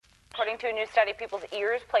According to a new study, people's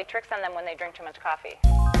ears play tricks on them when they drink too much coffee. You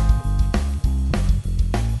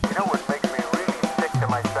know what makes me really sick to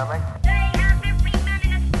my stomach? They have every man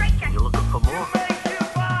in a straitjacket. You're looking for more?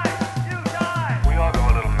 We all go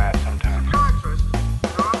a little mad sometimes.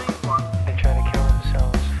 They try to kill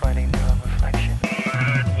themselves fighting their own reflection.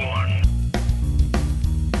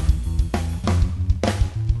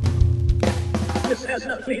 This has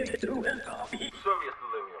nothing to do with coffee. Serious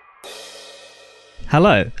delirium.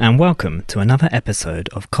 Hello, and welcome to another episode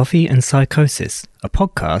of Coffee and Psychosis, a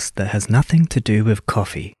podcast that has nothing to do with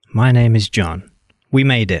coffee. My name is John. We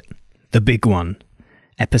made it. The big one.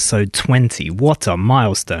 Episode 20. What a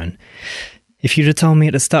milestone. If you'd have told me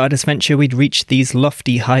at the start of this venture we'd reach these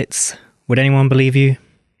lofty heights, would anyone believe you?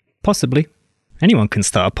 Possibly. Anyone can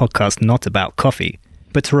start a podcast not about coffee,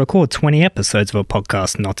 but to record 20 episodes of a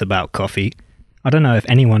podcast not about coffee, I don't know if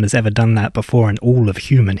anyone has ever done that before in all of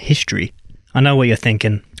human history. I know what you're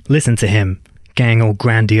thinking. Listen to him, getting all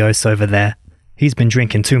grandiose over there. He's been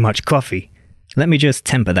drinking too much coffee. Let me just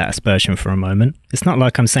temper that aspersion for a moment. It's not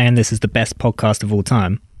like I'm saying this is the best podcast of all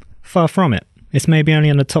time. Far from it. It's maybe only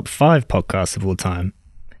in the top 5 podcasts of all time.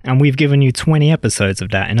 And we've given you 20 episodes of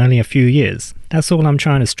that in only a few years. That's all I'm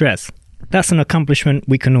trying to stress. That's an accomplishment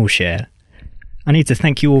we can all share. I need to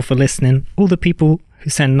thank you all for listening. All the people who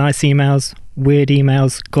send nice emails, weird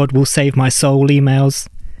emails, God will save my soul emails.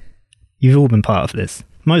 You've all been part of this.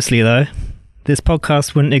 Mostly though, this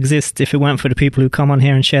podcast wouldn't exist if it weren't for the people who come on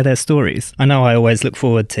here and share their stories. I know I always look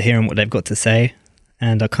forward to hearing what they've got to say,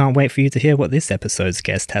 and I can't wait for you to hear what this episode's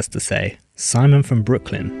guest has to say. Simon from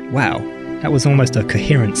Brooklyn. Wow, that was almost a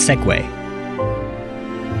coherent segue.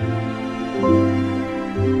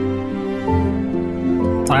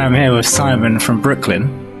 I am here with Simon from Brooklyn,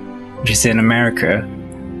 which is in America,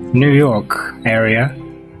 New York area,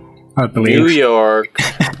 I believe. New York.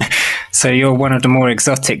 So you're one of the more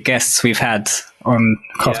exotic guests we've had on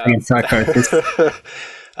Coffee and Psychosis.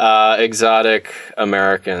 Exotic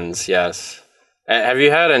Americans, yes. Have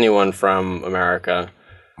you had anyone from America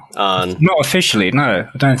on? Not officially, no.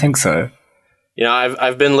 I don't think so. You know,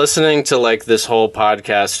 I've been listening to like this whole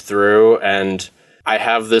podcast through, and I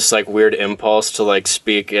have this like weird impulse to like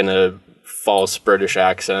speak in a false British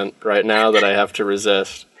accent right now that I have to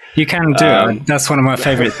resist. You can do it. That's one of my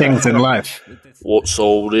favorite things in life. What's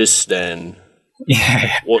all this then?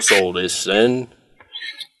 Yeah. What's all this then?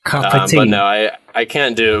 But no, I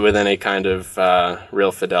can't do it with any kind of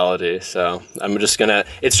real fidelity. So I'm just gonna.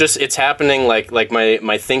 It's happening like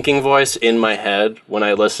my thinking voice in my head when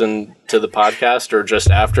I listen to the podcast or just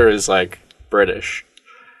after is like British.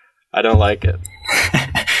 I don't like it.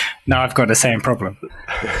 No, I've got the same problem.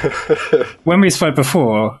 When we spoke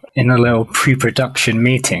before in a little pre-production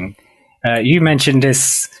meeting, you mentioned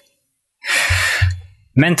this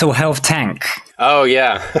mental health tank. Oh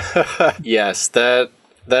yeah, yes. That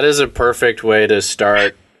is a perfect way to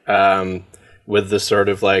start with the sort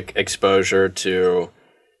of like exposure to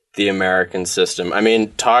the American system. I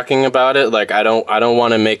mean, talking about it, like I don't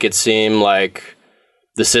want to make it seem like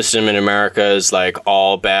the system in America is like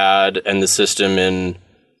all bad and the system in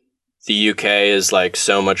the UK is like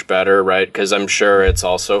so much better, right? Because I'm sure it's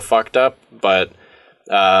also fucked up, but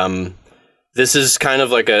this is kind of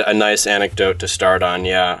like a nice anecdote to start on.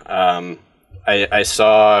 Yeah. I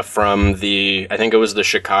saw from I think it was the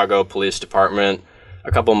Chicago Police Department a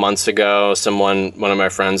couple months ago, one of my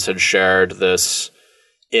friends had shared this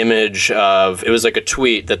image of, it was like a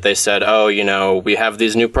tweet that they said, oh, you know, we have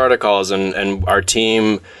these new protocols and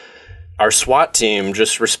our SWAT team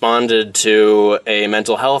just responded to a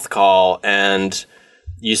mental health call, and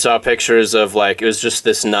you saw pictures of like, it was just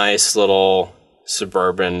this nice little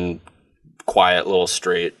suburban, quiet little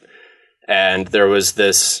street. And there was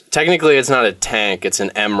this, technically it's not a tank, it's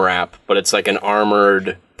an MRAP, but it's like an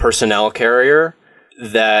armored personnel carrier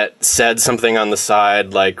that said something on the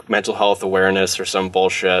side like mental health awareness or some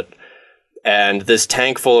bullshit. And this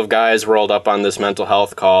tank full of guys rolled up on this mental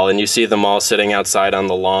health call, and you see them all sitting outside on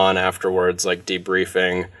the lawn afterwards, like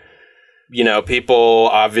debriefing. You know, people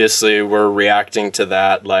obviously were reacting to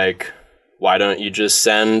that like, why don't you just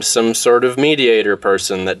send some sort of mediator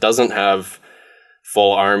person that doesn't have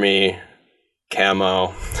full army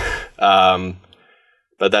camo?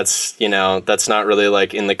 But that's not really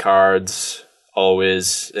like in the cards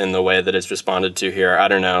always in the way that it's responded to here. I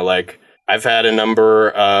don't know, like I've had a number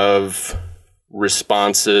of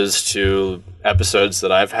responses to episodes that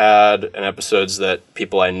I've had and episodes that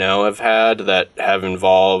people I know have had that have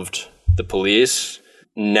involved the police.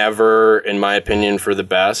 Never, in my opinion, for the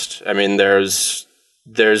best. I mean, there's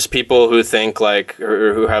people who think like,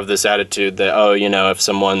 or who have this attitude that, oh, you know, if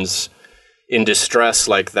someone's in distress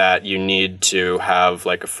like that, you need to have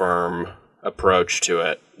like a firm approach to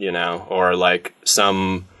it, you know, or like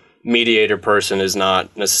some mediator person is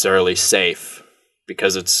not necessarily safe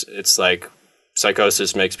because it's like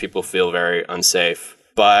psychosis makes people feel very unsafe.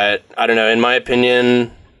 But I don't know, in my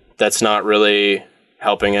opinion, that's not really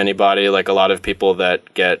helping anybody. Like a lot of people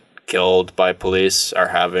that get killed by police are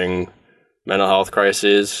having mental health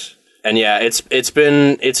crises. And yeah, it's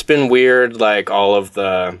been weird, like all of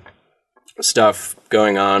the stuff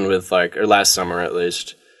going on with like, or last summer at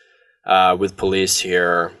least, with police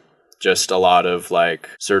here, just a lot of like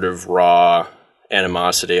sort of raw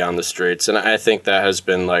animosity on the streets. And I think that has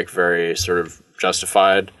been like very sort of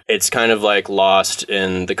justified. It's kind of like lost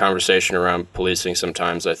in the conversation around policing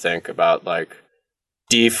sometimes, I think, about like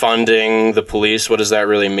defunding the police. What does that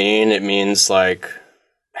really mean? It means like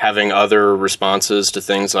having other responses to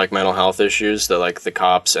things like mental health issues that like the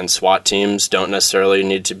cops and SWAT teams don't necessarily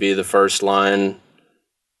need to be the first line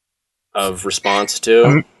of response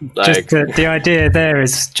to. Like, just the idea there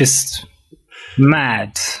is just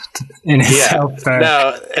mad in itself. Yeah,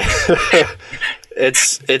 no,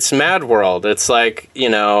 it's mad world. It's like, you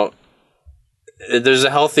know, there's a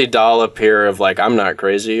healthy dollop here of like, I'm not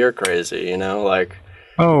crazy, you're crazy, you know, like.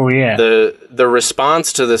 Oh yeah. The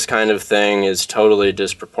response to this kind of thing is totally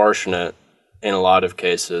disproportionate in a lot of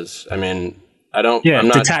cases. I mean, I'm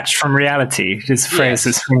not detached from reality. This phrase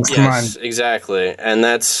that springs to mind. Exactly, and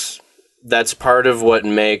that's part of what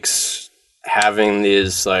makes having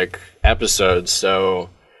these like episodes so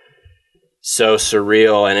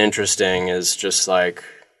surreal and interesting. Is just like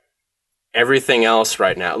everything else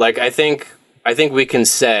right now. Like I think we can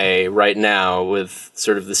say right now, with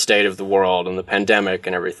sort of the state of the world and the pandemic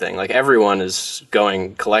and everything, like everyone is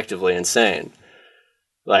going collectively insane.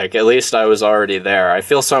 Like at least I was already there. I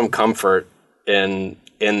feel some comfort in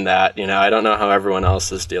that, you know. I don't know how everyone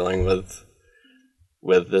else is dealing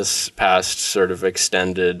with this past sort of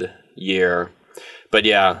extended year. But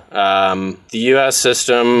yeah, the US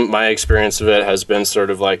system, my experience of it has been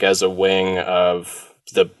sort of like as a wing of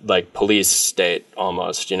the like police state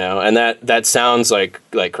almost, you know, and that sounds like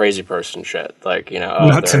crazy person shit, like, you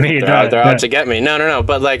know, they're out to get me. No,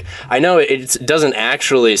 but like I know it doesn't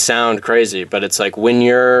actually sound crazy, but it's like when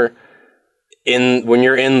you're in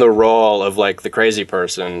the role of like the crazy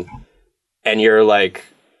person and you're like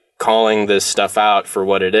calling this stuff out for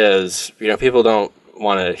what it is, you know, people don't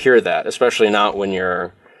want to hear that, especially not when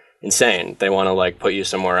you're insane. They want to like put you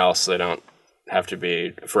somewhere else so they don't have to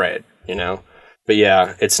be afraid, you know. But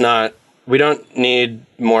yeah, we don't need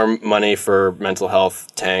more money for mental health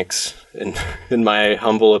tanks, in my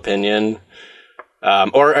humble opinion.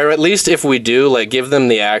 Or at least if we do, like, give them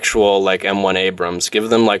the actual, like, M1 Abrams. Give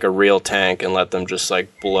them, like, a real tank and let them just, like,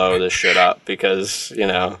 blow this shit up. Because, you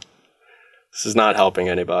know, this is not helping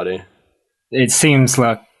anybody. It seems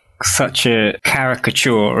like such a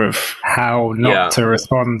caricature of how not to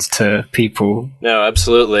respond to people. No,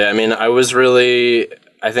 absolutely. I mean,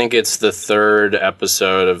 I think it's the third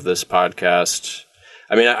episode of this podcast.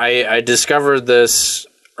 I mean, I discovered this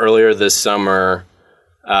earlier this summer,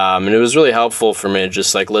 and it was really helpful for me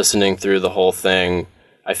just like listening through the whole thing.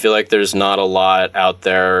 I feel like there's not a lot out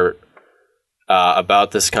there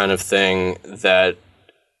about this kind of thing that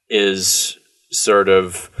is sort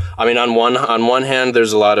of, I mean, on one hand,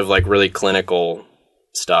 there's a lot of like really clinical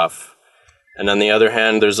stuff, and on the other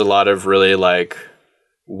hand, there's a lot of really like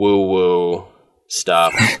woo-woo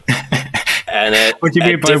stuff. And what do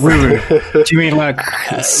you mean by woo? Do you mean like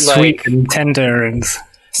sweet and tender and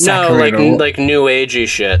saccharine? No, like new agey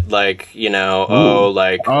shit, like, you know,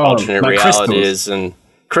 alternate like realities and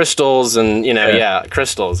crystals and, you know,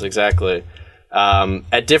 crystals, exactly.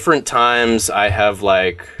 At different times I have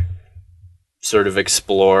like sort of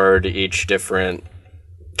explored each different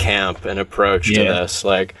camp and approach to this.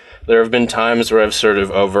 Like there have been times where I've sort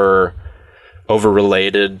of over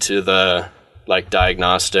related to the like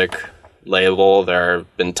diagnostic label. There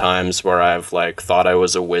have been times where I've like thought I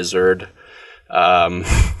was a wizard. And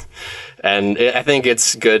I think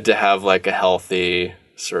it's good to have like a healthy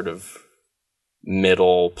sort of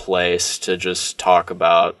middle place to just talk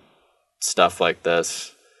about stuff like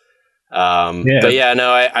this. But yeah,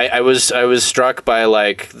 no, I was struck by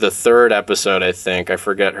like the third episode, I think. I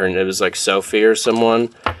forget her name. It was like Sophie or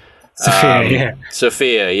someone.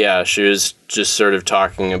 Sophia, yeah. She was just sort of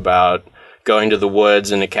talking about going to the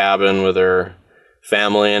woods in a cabin with her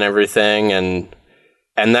family and everything.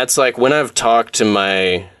 And that's like when I've talked to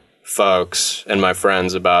my folks and my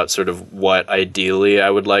friends about sort of what ideally I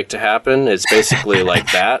would like to happen, it's basically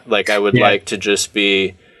like that. Like I would like to just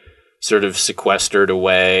be sort of sequestered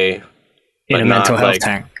away in a mental health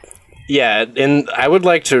tank. Yeah, and I would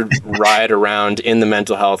like to ride around in the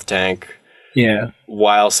mental health tank Yeah.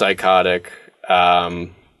 while psychotic,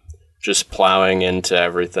 just plowing into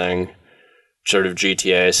everything, sort of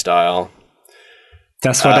GTA style.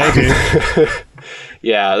 That's what they do.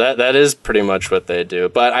 Yeah, that is pretty much what they do.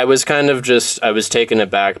 But I was kind of I was taken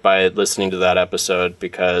aback by listening to that episode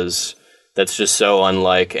because that's just so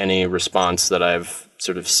unlike any response that I've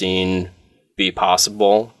sort of seen be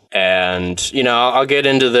possible. And, you know, I'll get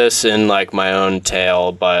into this in like my own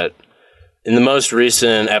tale, but in the most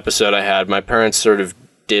recent episode I had, my parents sort of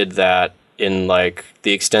did that in like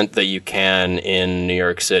the extent that you can in New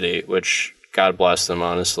York City, which God bless them,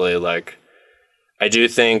 honestly. Like, I do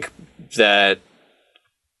think that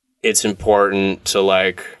it's important to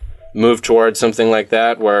like move towards something like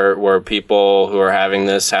that where people who are having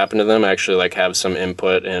this happen to them actually like have some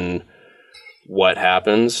input in what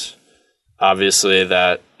happens. Obviously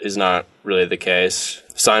that is not really the case.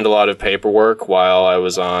 Signed a lot of paperwork while I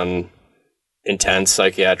was on intense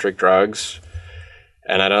psychiatric drugs,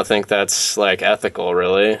 and I don't think that's like ethical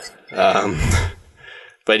really.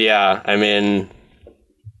 But yeah, I mean,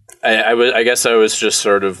 I guess I was just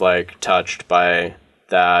sort of like touched by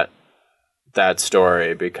that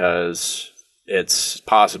story because it's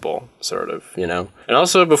possible, sort of, you know. And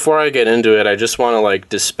also, before I get into it, I just want to like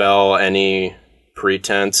dispel any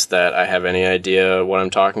pretense that I have any idea what I'm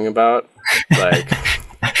talking about, like,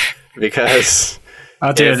 because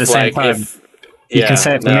I'll do it at the same time. You can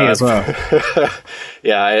say it for me as well.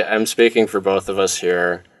 Yeah, I'm speaking for both of us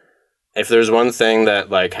here. If there's one thing that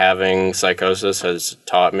like having psychosis has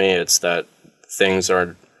taught me, it's that things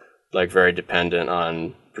are like very dependent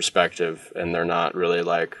on perspective, and they're not really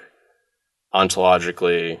like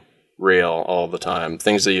ontologically real all the time.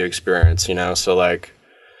 Things that you experience, you know. So like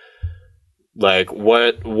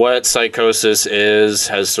what psychosis is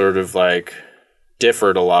has sort of like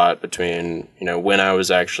differed a lot between, you know, when I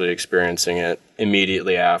was actually experiencing it,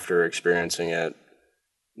 immediately after experiencing it,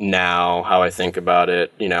 now how I think about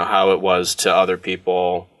it, you know, how it was to other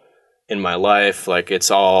people in my life. Like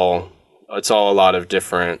it's all a lot of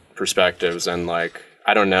different perspectives, and like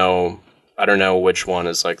I don't know which one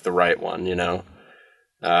is like the right one, you know.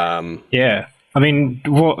 Yeah, I mean,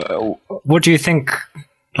 what do you think?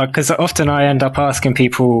 Like, because often I end up asking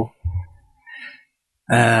people,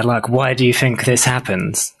 like, why do you think this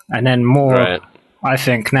happens? And then more, right. I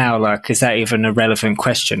think now, like, is that even a relevant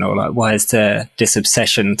question? Or like, why is there this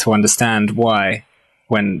obsession to understand why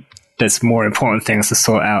when there's more important things to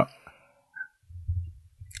sort out?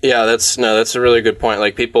 Yeah, that's a really good point.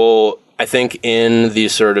 Like people, I think in the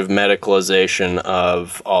sort of medicalization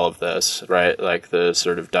of all of this, right? Like the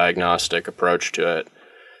sort of diagnostic approach to it,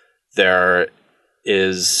 there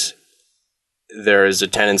is a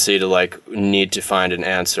tendency to like need to find an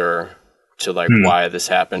answer to like why this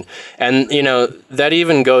happened. And, you know, that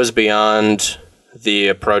even goes beyond the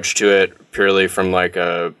approach to it purely from like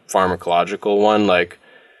a pharmacological one. Like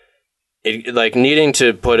it, like needing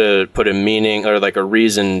to put a meaning or like a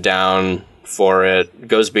reason down for it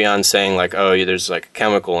goes beyond saying like, oh, there's like a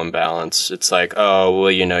chemical imbalance. It's like, oh,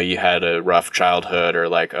 well, you know, you had a rough childhood, or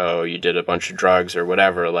like, oh, you did a bunch of drugs or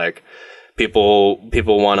whatever. Like people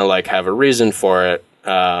want to like have a reason for it.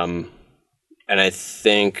 And I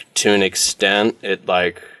think to an extent it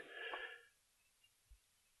like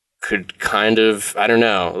could kind of, I don't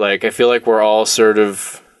know, like I feel like we're all sort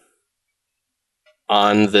of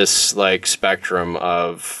on this like spectrum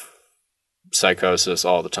of psychosis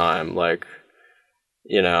all the time, like,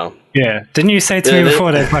 you know. Yeah, didn't you say to me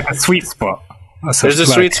before there's like a sweet spot? There's a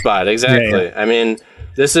sweet spot, exactly. Yeah. I mean,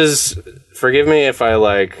 this is, forgive me if I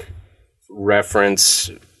like reference,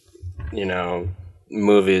 you know,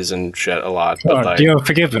 movies and shit a lot, but like, you're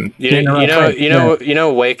forgiven. You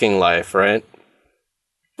know Waking Life, right?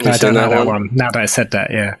 I don't know that one. Now that I said that,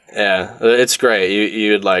 yeah. Yeah, it's great.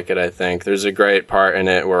 You'd like it, I think. There's a great part in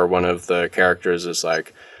it where one of the characters is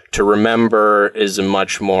like, to remember is a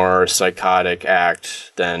much more psychotic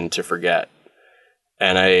act than to forget.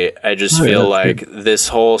 And I just feel like this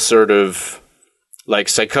whole sort of, like,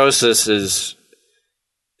 psychosis is,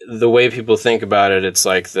 the way people think about it, it's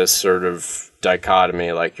like this sort of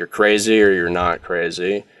dichotomy, like you're crazy or you're not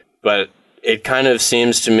crazy. But it kind of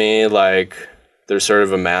seems to me like there's sort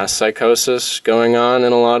of a mass psychosis going on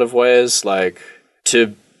in a lot of ways. Like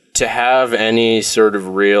to have any sort of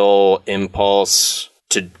real impulse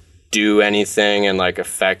to do anything and like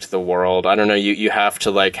affect the world, I don't know, you have to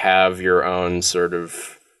like have your own sort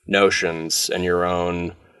of notions and your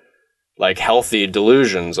own like healthy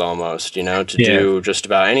delusions almost, you know, to do just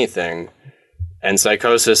about anything. And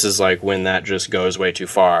psychosis is like when that just goes way too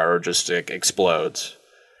far or just explodes.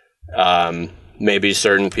 maybe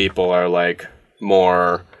certain people are like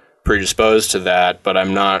more predisposed to that, but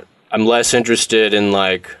I'm less interested in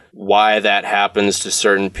like why that happens to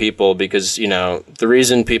certain people, because, you know, the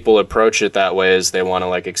reason people approach it that way is they want to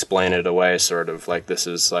like explain it away, sort of like this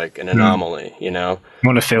is like an anomaly, you know?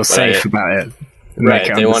 Want to feel safe about it.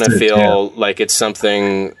 Right, they want to feel like it's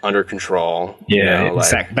something under control. Yeah, you know,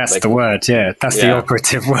 exactly. That's like, the word, that's the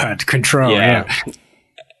operative word, control,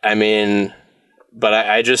 I mean, but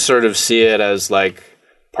I just sort of see it as like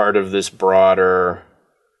part of this broader,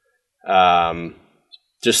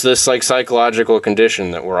 just this like psychological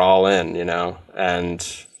condition that we're all in, you know? And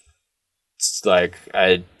it's like,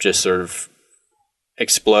 I just sort of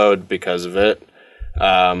explode because of it.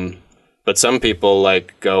 But some people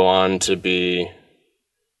like go on to be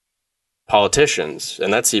politicians,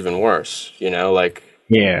 and that's even worse, you know, like,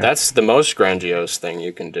 that's the most grandiose thing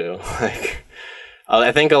you can do. Like,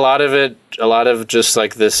 I think a lot of just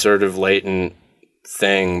like this sort of latent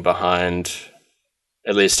thing behind,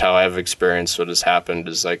 at least how I've experienced what has happened,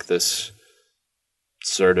 is like this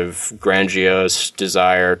sort of grandiose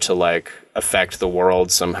desire to like affect the world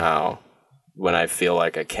somehow when I feel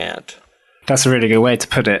like I can't. That's a really good way to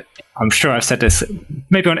put it. I'm sure I've said this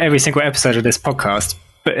maybe on every single episode of this podcast,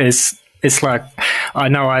 but it's like, I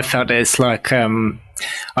know I felt it. It's like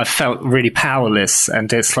I felt really powerless,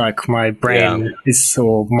 and it's like my brain is,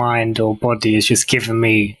 or mind or body is just giving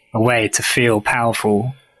me a way to feel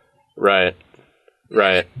powerful. Right.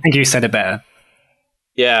 I think you said it better.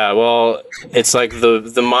 Yeah, well, it's like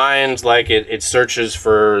the mind, like it searches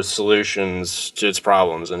for solutions to its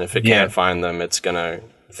problems, and if it can't find them, it's gonna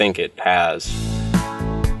think it has.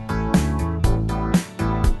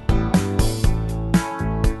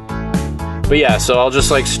 But yeah, so I'll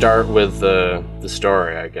just like start with the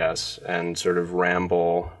story, I guess, and sort of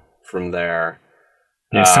ramble from there.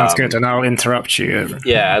 Yeah, sounds good, and I'll interrupt you.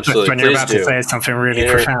 Yeah, absolutely. When you're about to say something really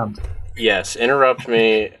profound. Yes, interrupt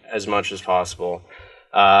me as much as possible.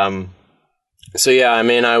 So yeah, I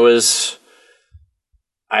mean, I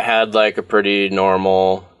had like a pretty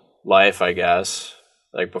normal life, I guess,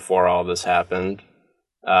 like before all this happened.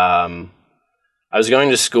 I was going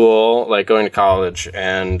to school, like going to college,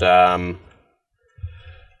 and I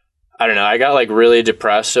don't know, I got like really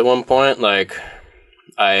depressed at one point. Like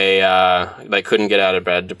I like couldn't get out of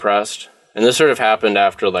bed depressed. And this sort of happened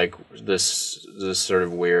after like this sort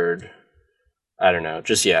of weird, I don't know,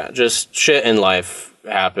 just shit in life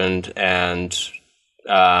happened. And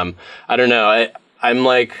I don't know, I'm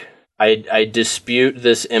like, I dispute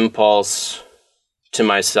this impulse to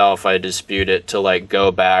myself. I dispute it to like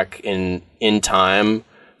go back in time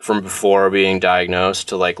from before being diagnosed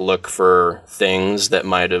to like look for things that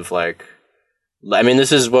might have like, I mean,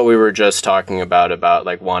 this is what we were just talking about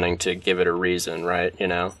like wanting to give it a reason, right? You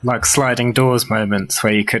know, like sliding doors moments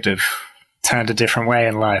where you could have turned a different way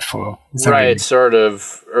in life, or right, sort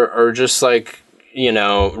of, or just like, you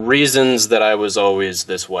know, reasons that I was always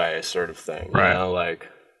this way, sort of thing. Right. You know, like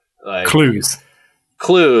clues,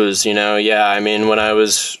 you know. Yeah, I mean, when I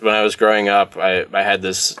was growing up, I had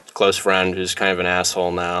this close friend who's kind of an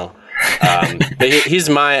asshole now. But he's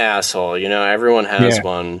my asshole, you know. Everyone has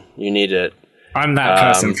one. You need it. I'm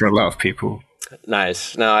that person for a lot of people.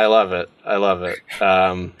 Nice. No, I love it.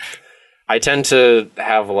 I tend to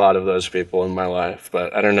have a lot of those people in my life,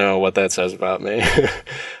 but I don't know what that says about me.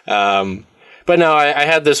 But no, I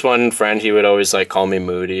had this one friend. He would always like call me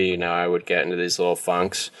moody. You know, I would get into these little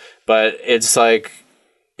funks. But it's like,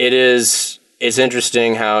 it's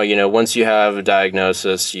interesting how, you know, once you have a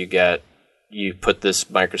diagnosis, you put this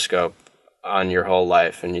microscope on your whole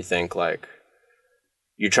life, and you think like,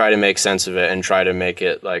 you try to make sense of it and try to make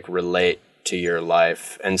it like relate to your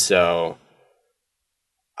life. And so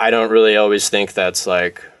I don't really always think that's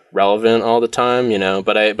like relevant all the time, you know,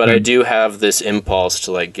 but I do have this impulse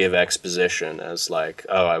to like give exposition as like,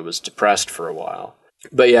 oh, I was depressed for a while.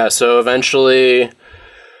 But yeah, so eventually,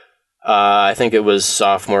 I think it was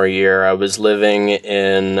sophomore year, I was living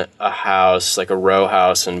in a house, like a row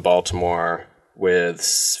house in Baltimore with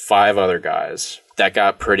 5 other guys. That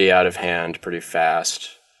got pretty out of hand pretty fast.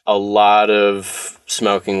 A lot of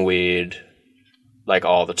smoking weed, like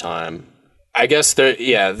all the time. I guess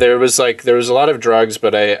there was a lot of drugs,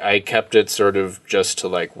 but I kept it sort of just to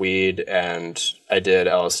like weed, and I did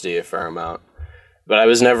LSD a fair amount. But I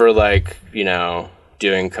was never like, you know,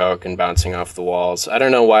 doing coke and bouncing off the walls. I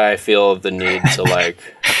don't know why I feel the need to like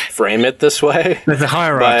frame it this way. There's a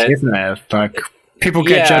hierarchy, isn't there? Like people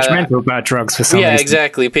get judgmental about drugs for some reason. Yeah,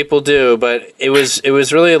 exactly. People do, but it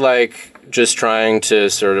was really like just trying to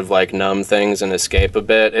sort of like numb things and escape a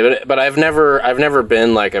bit. But I've never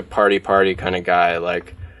been like a party kind of guy.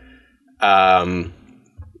 Like,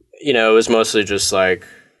 you know, it was mostly just like,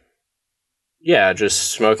 yeah,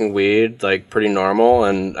 just smoking weed, like pretty normal.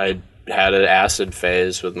 And I had an acid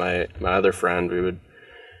phase with my other friend. We would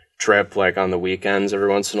trip like on the weekends every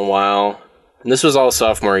once in a while. And this was all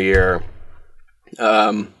sophomore year.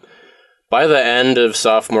 By the end of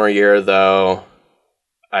sophomore year, though,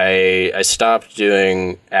 I stopped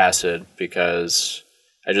doing acid because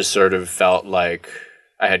I just sort of felt like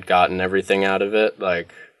I had gotten everything out of it.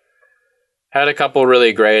 Like, had a couple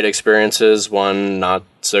really great experiences, one not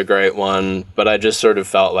so great one, but I just sort of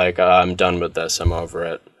felt like I'm done with this. I'm over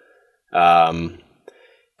it. And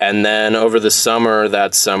then over the summer,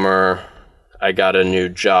 I got a new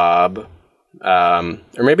job. Or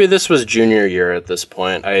maybe this was junior year at this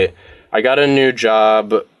point. I got a new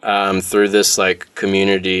job through this like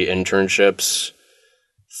community internships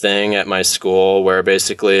thing at my school, where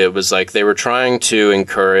basically it was like they were trying to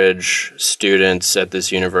encourage students at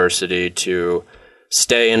this university to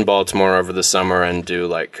stay in Baltimore over the summer and do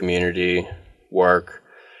like community work.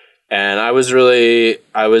 And I was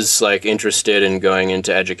like interested in going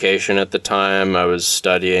into education at the time. I was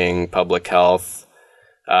studying public health.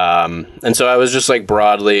 And so I was just like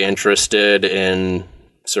broadly interested in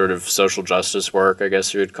sort of social justice work, I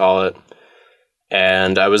guess you would call it.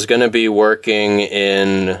 And I was going to be working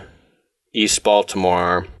in East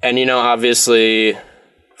Baltimore. And, you know, obviously,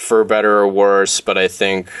 for better or worse, but I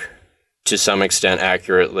think to some extent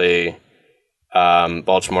accurately,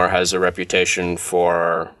 Baltimore has a reputation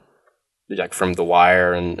for, like, from The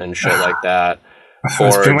Wire and shit like that. I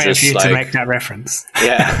was been waiting for you to make that reference.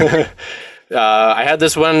 Yeah. I had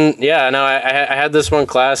this one, I had this one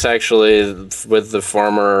class actually with the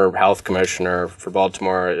former health commissioner for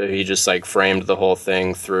Baltimore. He just like framed the whole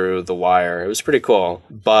thing through The Wire. It was pretty cool.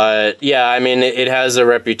 But yeah, I mean, it has a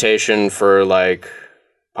reputation for like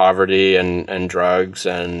poverty and drugs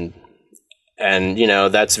and you know,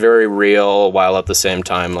 that's very real, while at the same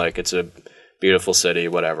time, like, it's a beautiful city,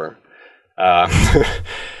 whatever.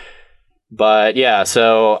 But yeah,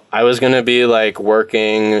 so I was going to be like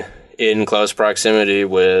working in close proximity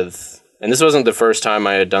with, and this wasn't the first time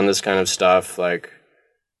I had done this kind of stuff, like,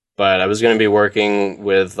 but I was going to be working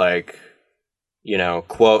with, like, you know,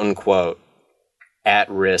 quote unquote,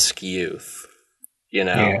 at-risk youth, you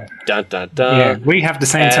know, Yeah. dun dun dun. Yeah, we have the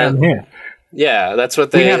same term here. Yeah, that's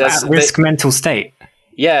what We have at-risk mental state.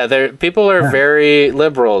 Yeah, people are very,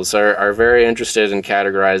 liberals are very interested in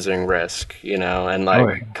categorizing risk, you know, and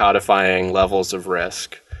like codifying levels of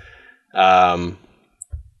risk.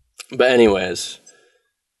 But anyways,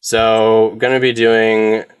 so going to be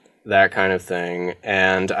doing that kind of thing.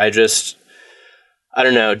 And I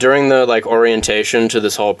don't know, during the like orientation to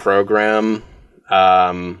this whole program,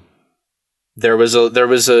 there was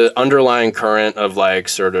a underlying current of like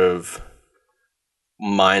sort of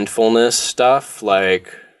mindfulness stuff.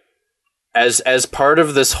 Like as part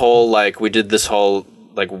of this whole, like, we did this whole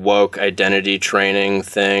like woke identity training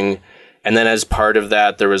thing. And then as part of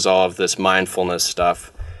that, there was all of this mindfulness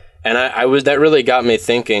stuff. And that really got me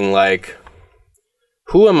thinking, like,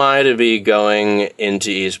 who am I to be going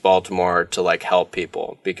into East Baltimore to like help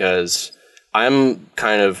people? Because I'm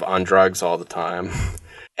kind of on drugs all the time.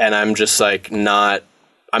 And I'm just like I'm not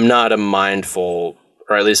a mindful,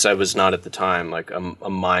 or at least I was not at the time, like a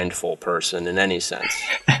mindful person in any sense.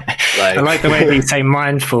 Like, I like the way that you say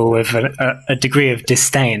mindful with a degree of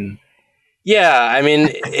disdain. Yeah, I mean,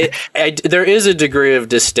 there is a degree of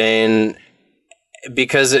disdain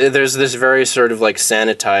because there's this very sort of like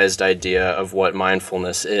sanitized idea of what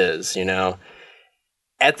mindfulness is, you know.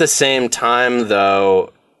 At the same time,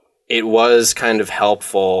 though, it was kind of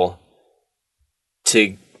helpful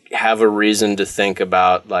to have a reason to think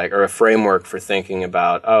about, like, or a framework for thinking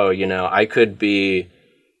about, oh, you know, I could be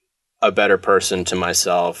a better person to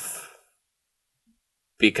myself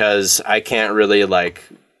because I can't really like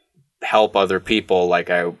help other people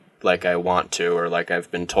like I want to, or like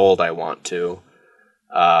I've been told I want to.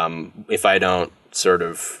 If I don't sort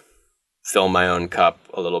of fill my own cup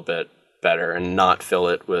a little bit better and not fill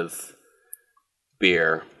it with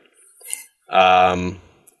beer.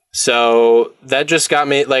 So that just got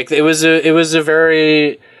me, like, it was a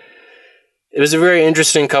very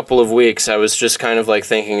interesting couple of weeks. I was just kind of like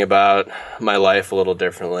thinking about my life a little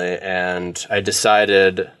differently, and I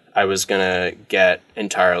decided I was going to get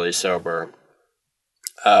entirely sober.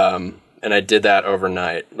 And I did that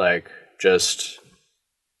overnight, like, just,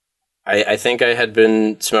 I think I had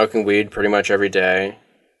been smoking weed pretty much every day,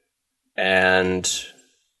 and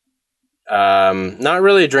not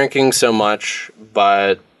really drinking so much,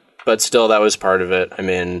 but still that was part of it. I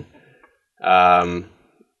mean, and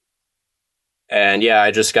yeah,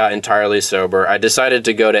 I just got entirely sober. I decided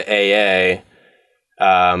to go to AA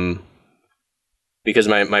because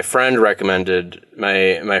my friend recommended,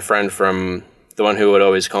 my friend from the one who would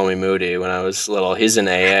always call me Moody when I was little, he's in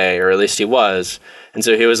AA, or at least he was. And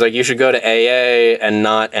so he was like, you should go to AA and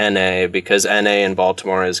not NA, because NA in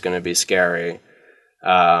Baltimore is going to be scary.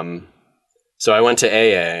 So I went to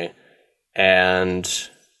AA, and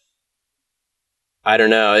I don't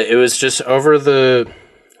know, it was just over the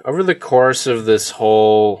course of this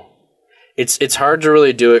whole, it's hard to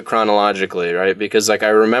really do it chronologically, right? Because like I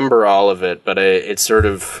remember all of it, but it sort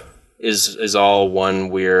of is all one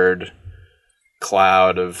weird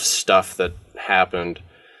cloud of stuff that happened.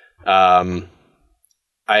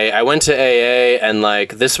 I went to AA, and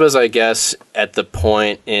like this was, I guess, at the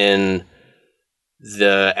point in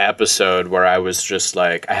the episode where I was just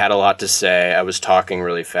like, I had a lot to say, I was talking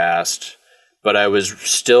really fast, but I was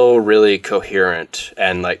still really coherent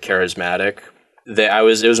and like charismatic.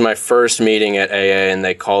 It was my first meeting at AA, and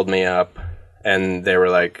they called me up, and they were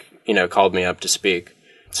like, called me up to speak.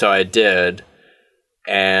 So I did,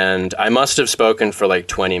 and I must have spoken for like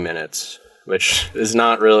 20 minutes, which is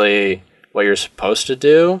not really what you're supposed to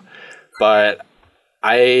do, but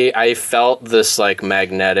I felt this like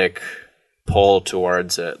magnetic pull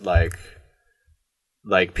towards it, like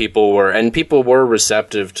people were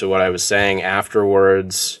receptive to what I was saying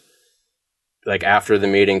afterwards. Like after the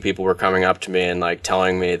meeting, people were coming up to me and like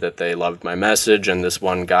telling me that they loved my message, and this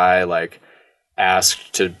one guy like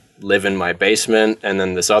asked to live in my basement, and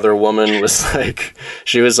then this other woman was like,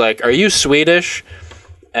 she was like, "Are you Swedish?"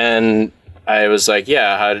 And I was like,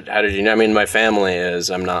 "Yeah, how did you know?" I mean, my family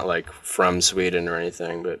is. I'm not like from Sweden or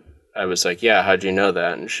anything, but I was like, "Yeah, how'd you know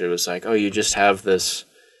that?" And she was like, "Oh, you just have this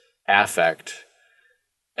affect."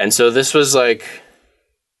 And so this was like,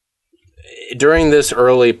 during this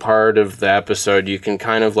early part of the episode, you can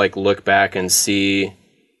kind of like look back and see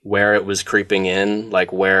where it was creeping in,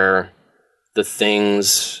 like where the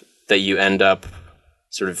things that you end up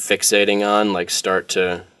sort of fixating on like start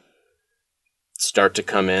to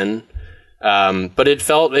come in. But it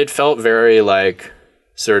felt very like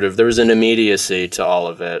sort of, there was an immediacy to all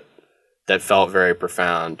of it that felt very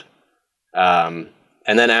profound. And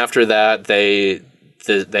then after that, they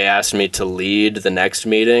asked me to lead the next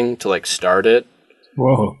meeting, to like start it.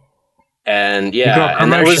 Whoa. And yeah, you got a promotion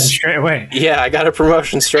and that was straight away. Yeah, I got a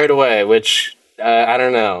promotion straight away, which I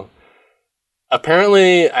don't know.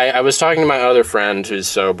 Apparently, I was talking to my other friend who's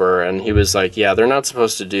sober, and he was like, "Yeah, they're not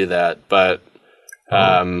supposed to do that, but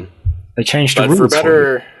they changed the but rules for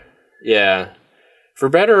better, for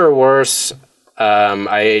better or worse."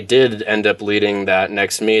 I did end up leading that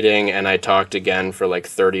next meeting, and I talked again for like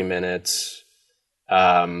 30 minutes.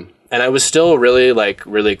 And I was still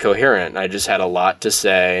really coherent. I just had a lot to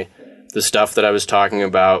say. The stuff that I was talking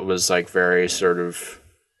about was like very sort of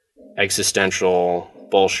existential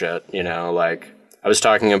bullshit, like I was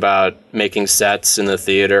talking about making sets in the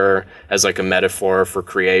theater as like a metaphor for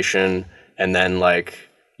creation, and then like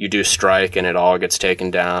you do strike and it all gets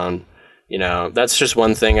taken down. That's just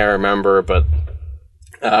one thing I remember, but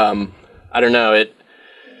I don't know,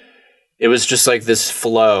 it was just like this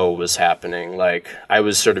flow was happening. Like I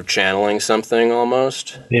was sort of channeling something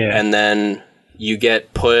almost. Yeah. And then you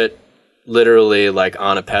get put literally like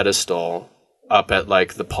on a pedestal up at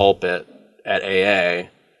like the pulpit at AA.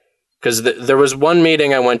 Because there was one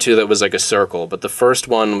meeting I went to that was like a circle, but the first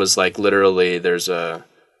one was like literally there's a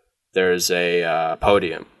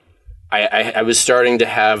podium. I was starting to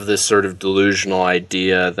have this sort of delusional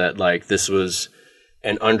idea that like this was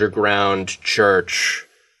an underground church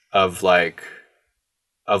of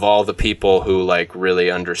all the people who like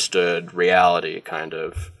really understood reality, kind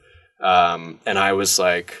of, and I was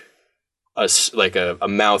like a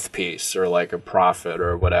mouthpiece or like a prophet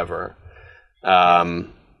or whatever.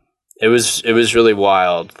 It was really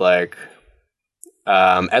wild. Like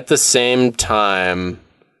at the same time,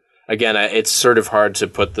 again, it's sort of hard to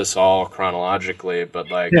put this all chronologically,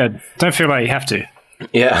 but like, yeah, don't feel like you have to.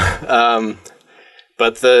 Yeah.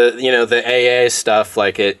 But the AA stuff,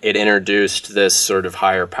 like it introduced this sort of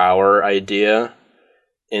higher power idea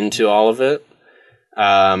into all of it.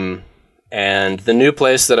 And the new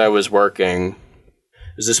place that I was working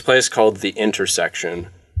was this place called The Intersection,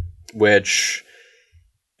 which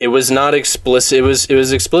it was not explicit. It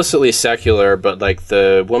was explicitly secular, but like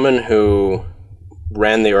the woman who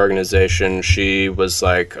ran the organization, she was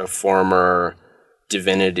like a former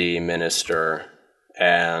divinity minister,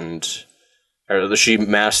 or she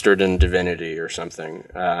mastered in divinity or something.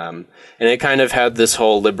 And it kind of had this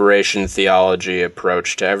whole liberation theology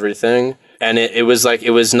approach to everything. And it was like,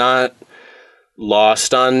 it was not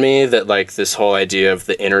lost on me that like this whole idea of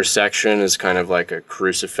the intersection is kind of like a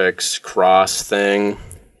crucifix cross thing.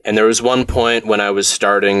 And there was one point when I was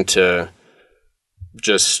starting to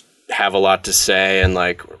just have a lot to say and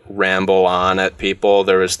like ramble on at people.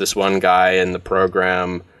 There was this one guy in the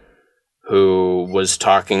program who was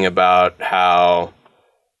talking about how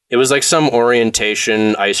it was like some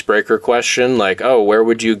orientation icebreaker question, like, oh, where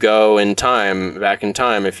would you go back in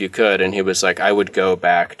time if you could? And he was like, I would go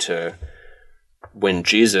back to when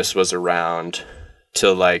Jesus was around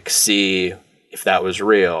to like see if that was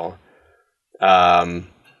real. And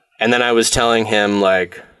then I was telling him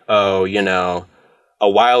like, oh, you know, a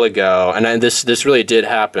while ago, and this really did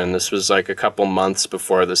happen. This was like a couple months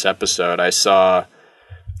before this episode. I saw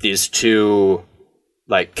these two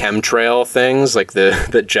like chemtrail things, like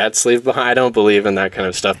the jets leave behind. I don't believe in that kind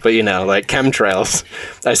of stuff, but you know, like chemtrails.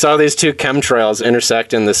 I saw these two chemtrails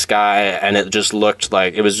intersect in the sky, and it just looked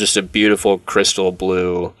like it was just a beautiful crystal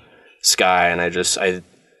blue sky. And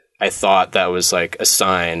I thought that was like a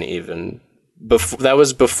sign even. That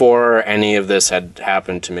was before any of this had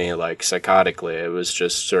happened to me, like psychotically. It was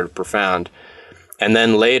just sort of profound. And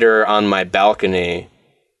then later on my balcony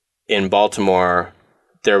in Baltimore,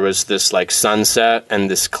 there was this like sunset, and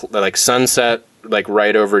this like sunset like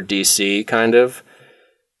right over DC kind of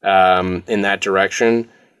in that direction.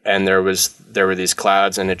 And there were these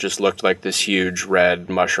clouds, and it just looked like this huge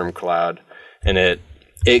red mushroom cloud. And it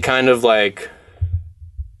kind of like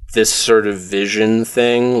this sort of vision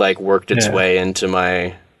thing like worked its way into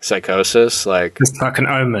my psychosis. Like it's like an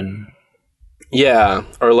omen. Yeah.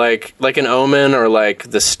 Or like an omen, or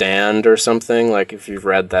like The Stand or something. Like if you've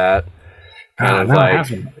read that. No, like, I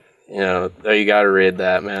haven't. You know, you got to read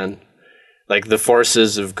that, man. Like the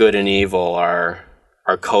forces of good and evil are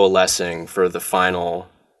coalescing for the final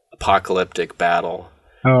apocalyptic battle.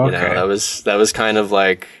 Oh, okay. You know, that was kind of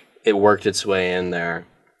like it worked its way in there.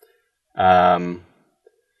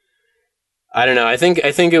 I don't know. I think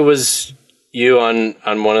it was you on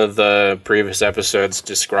one of the previous episodes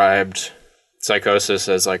described psychosis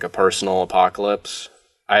as like a personal apocalypse.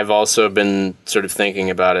 I've also been sort of thinking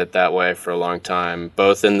about it that way for a long time,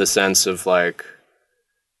 both in the sense of like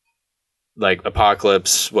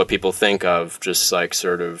apocalypse, what people think of, just like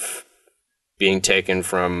sort of being taken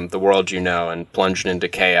from the world you know and plunged into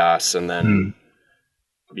chaos, and then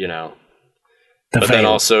you know. But then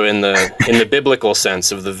also in the biblical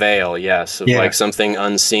sense of the veil, yes, of like something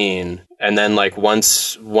unseen. And then like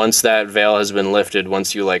once that veil has been lifted,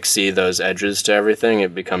 once you like see those edges to everything,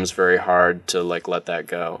 it becomes very hard to like let that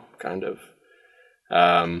go, kind of.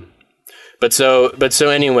 But so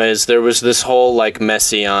anyways, there was this whole like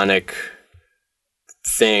messianic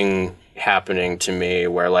thing happening to me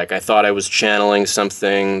where like I thought I was channeling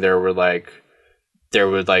something. There were like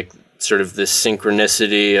sort of this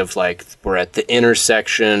synchronicity of like we're at the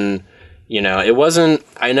intersection. You know,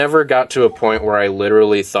 I never got to a point where I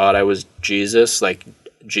literally thought I was Jesus, like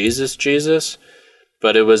Jesus,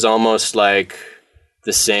 but it was almost like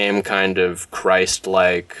the same kind of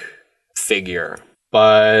Christ-like figure.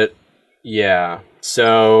 But yeah,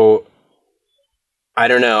 so I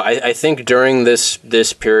don't know. I think during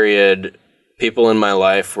this period, people in my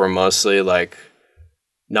life were mostly like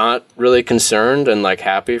not really concerned and like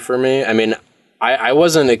happy for me. I mean, I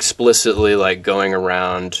wasn't explicitly like going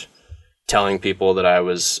around telling people that I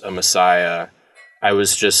was a messiah. I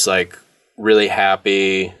was just like really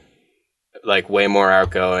happy, like way more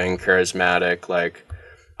outgoing, charismatic. Like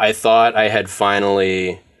I thought I had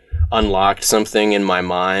finally unlocked something in my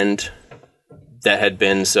mind that had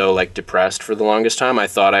been so like depressed for the longest time. I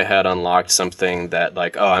thought I had unlocked something that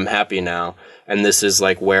like, oh, I'm happy now. And this is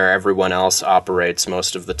like where everyone else operates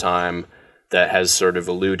most of the time that has sort of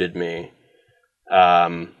eluded me.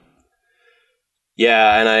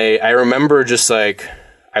 Yeah, and I remember just like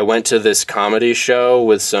I went to this comedy show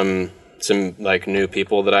with some like new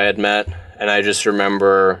people that I had met, and I just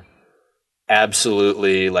remember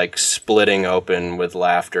absolutely like splitting open with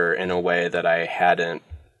laughter in a way that I hadn't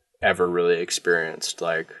ever really experienced.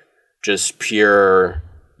 Like just pure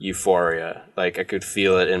euphoria. Like I could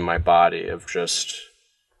feel it in my body of just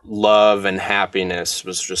love and happiness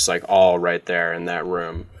was just like all right there in that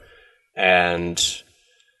room. And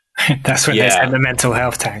that's when they send the mental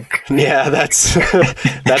health tank. Yeah, that's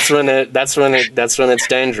when it's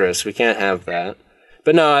dangerous. We can't have that.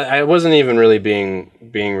 But no, I wasn't even really being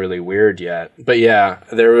really weird yet. But yeah,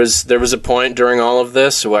 there was a point during all of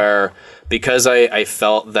this where because I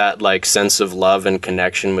felt that like sense of love and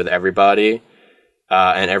connection with everybody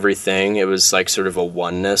and everything, it was like sort of a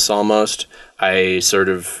oneness almost. I sort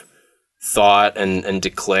of thought and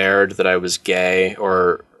declared that I was gay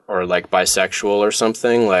or like bisexual or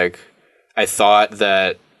something. Like I thought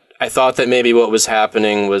that maybe what was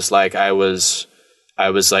happening was like I was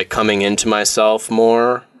like coming into myself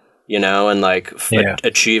more you know, and like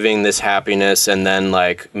achieving this happiness, and then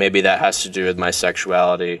like maybe that has to do with my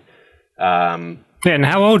sexuality. And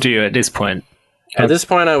how old are you at this point? At this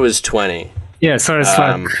point, I was 20. Yeah, so it's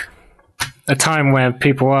like a time where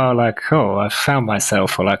people are like, oh, I've found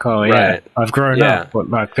myself, or like, oh, yeah, right. I've grown up. But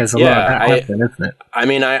like, there's a lot of that happening, isn't it? I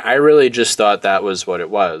mean, I really just thought that was what it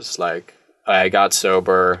was. Like, I got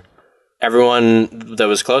sober. Everyone that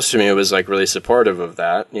was close to me was like really supportive of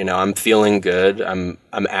that. You know, I'm feeling good. I'm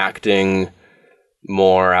acting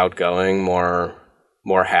more outgoing, more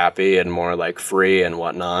happy, and more like free and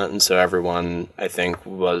whatnot. And so everyone, I think,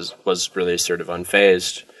 was really sort of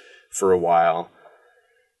unfazed for a while.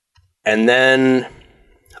 And then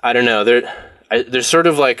I don't know. There's sort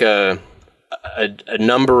of like a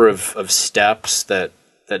number of steps that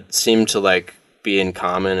seem to like be in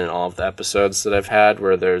common in all of the episodes that I've had,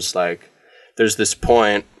 where there's this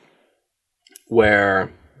point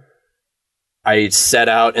where I set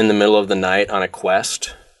out in the middle of the night on a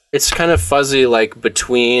quest. It's kind of fuzzy, like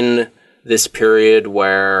between this period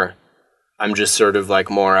where I'm just sort of like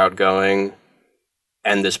more outgoing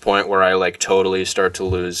and this point where I like totally start to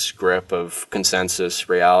lose grip of consensus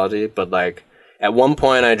reality. But like at one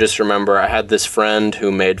point I just remember I had this friend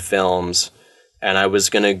who made films, and I was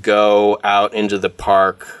going to go out into the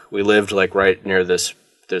park. We lived like right near this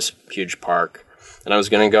huge park. And I was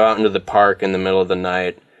going to go out into the park in the middle of the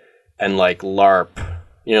night and like LARP.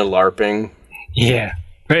 You know, LARPing? Yeah.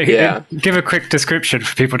 Yeah. Give a quick description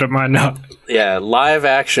for people that might not. Yeah, live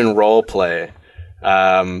action role play.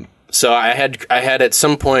 So I had at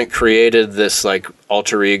some point created this like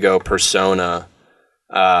alter ego persona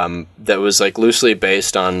that was like loosely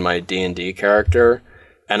based on my D&D character,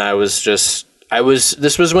 and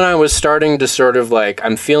this was when I was starting to sort of like,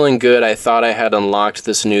 I'm feeling good. I thought I had unlocked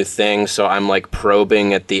this new thing, so I'm like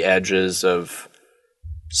probing at the edges of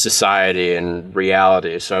society and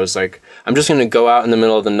reality. So I was like, I'm just going to go out in the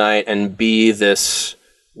middle of the night and be this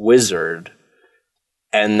wizard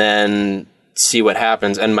and then see what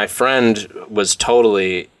happens. And my friend was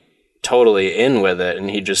totally in with it, and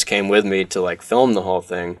he just came with me to like film the whole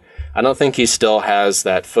thing. I don't think he still has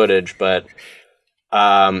that footage, but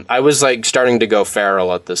I was like starting to go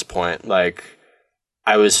feral at this point. Like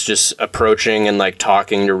I was just approaching and like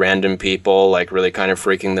talking to random people, like really kind of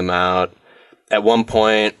freaking them out. At one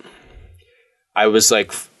point, I was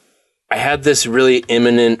like, I had this really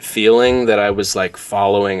imminent feeling that I was like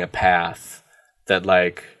following a path, that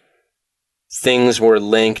like things were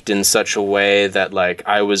linked in such a way that like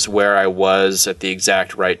I was where I was at the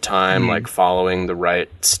exact right time, like following the right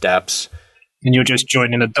steps. And you're just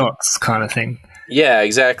joining the dots kind of thing. Yeah,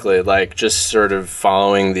 exactly. Like just sort of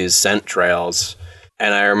following these scent trails.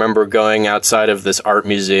 And I remember going outside of this art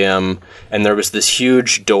museum, and there was this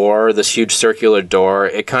huge door, this huge circular door.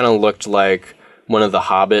 It kind of looked like one of the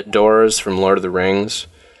Hobbit doors from Lord of the Rings,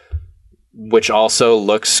 which also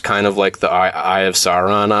looks kind of like the Eye of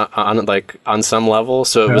Sauron on some level.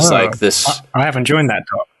 So it was like this. I haven't joined that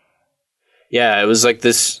door. Yeah, it was like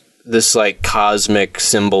this like cosmic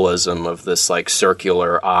symbolism of this like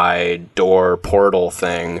circular eye door portal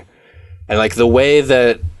thing. And like the way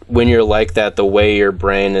that when you're like that, the way your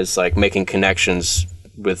brain is like making connections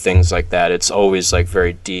with things like that, it's always like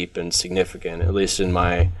very deep and significant, at least in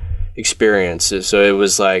my experiences. So it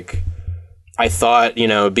was like, I thought, you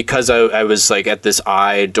know, because I was like at this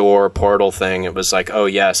eye door portal thing, it was like, oh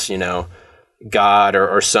yes, you know, God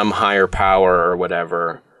or some higher power or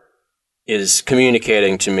whatever is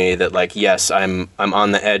communicating to me that like, yes, I'm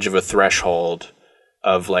on the edge of a threshold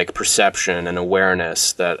of like perception and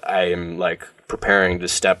awareness that I am like preparing to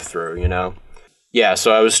step through, you know? Yeah,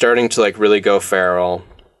 so I was starting to like really go feral.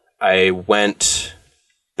 I went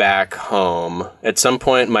back home. At some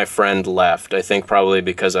point my friend left, I think probably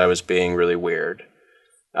because I was being really weird.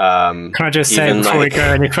 Can I just say before we go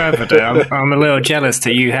any further though, I'm a little jealous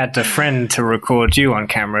that you had the friend to record you on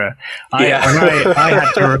camera. I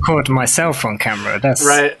had to record myself on camera. That's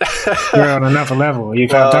right. You're on another level.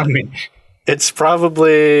 You've outdone me. It's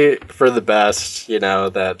probably for the best, you know,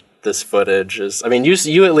 that this footage is. I mean,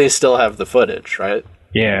 you at least still have the footage, right?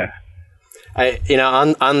 Yeah.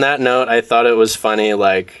 On that note, I thought it was funny,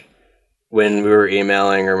 like when we were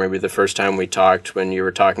emailing, or maybe the first time we talked, when you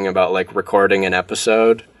were talking about like recording an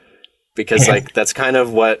episode, because like that's kind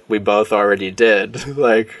of what we both already did,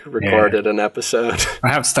 like recorded an episode. I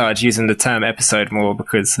have started using the term episode more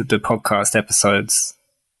because of the podcast episodes.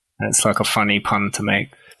 It's like a funny pun to make.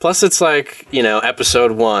 Plus, it's like, you know,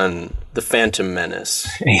 episode 1, The Phantom Menace.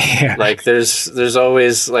 Yeah. Like, there's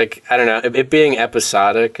always, like, I don't know, it being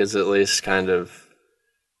episodic is at least kind of,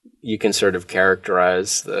 you can sort of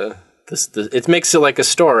characterize the it makes it like a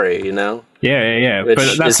story, you know? Yeah. Which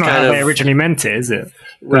But that's is not kind how they of- originally meant it, is it?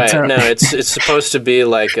 Right. But, No, it's supposed to be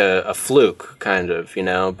like a fluke, kind of, you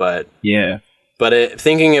know, but yeah.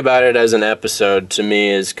 thinking about it as an episode to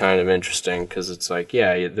me is kind of interesting because it's like,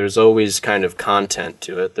 yeah, there's always kind of content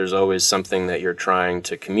to it. There's always something that you're trying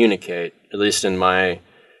to communicate, at least in my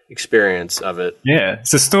experience of it. Yeah,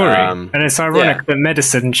 it's a story. And it's ironic that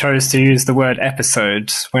medicine chose to use the word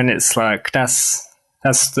episode when it's like, that's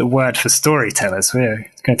the word for storytellers.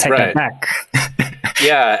 We're going to take that back.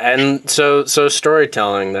 Yeah, and so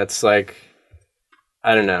storytelling, that's like,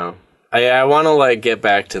 I don't know. I want to like get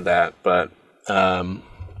back to that, but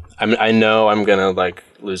I know I'm gonna like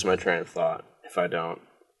lose my train of thought if I don't,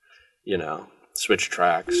 you know, switch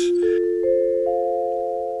tracks.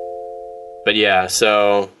 But yeah,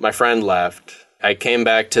 so my friend left. I came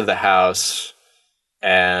back to the house,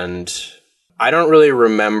 and I don't really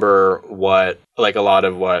remember a lot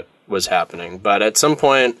of what was happening. But at some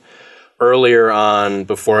point earlier on,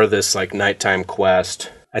 before this like nighttime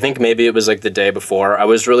quest, I think maybe it was like the day before, I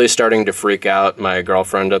was really starting to freak out my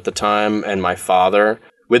girlfriend at the time and my father.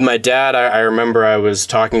 With my dad, I remember I was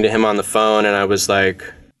talking to him on the phone, and I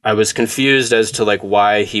was confused as to like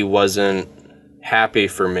why he wasn't happy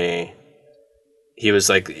for me. He was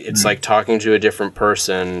like, it's like talking to a different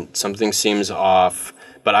person. Something seems off.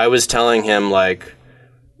 But I was telling him like,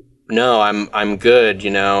 no, I'm good.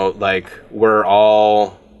 You know, like we're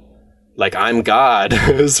all like, I'm God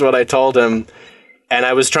is what I told him. And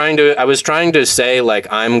I was trying to say like,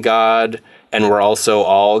 I'm God and we're also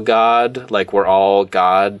all God. Like we're all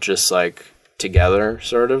God, just like together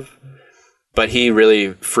sort of. But he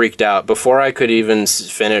really freaked out before I could even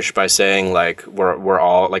finish by saying like we're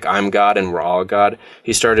all like I'm God and we're all God.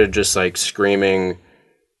 He started just like screaming,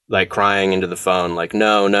 like crying into the phone, like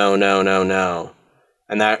no,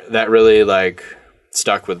 and that really like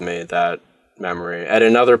stuck with me, that memory. At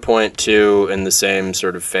another point too, in the same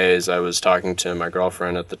sort of phase, I was talking to my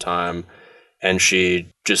girlfriend at the time, and she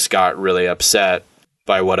just got really upset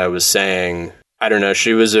by what I was saying. I don't know,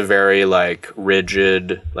 she was a very like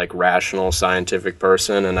rigid, like rational scientific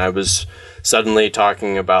person, and I was suddenly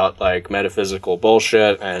talking about like metaphysical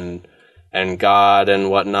bullshit and God and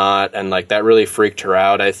whatnot, and like that really freaked her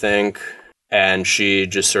out, I think, and she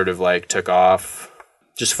just sort of like took off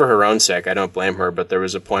just for her own sake. I don't blame her, but there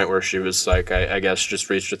was a point where she was like, I guess just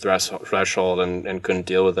reached a threshold and couldn't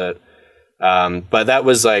deal with it. But that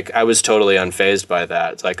was like, I was totally unfazed by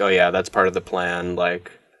that. It's like, oh yeah, that's part of the plan,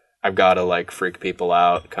 like I've got to like freak people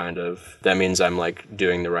out, kind of. That means I'm like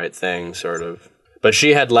doing the right thing, sort of. But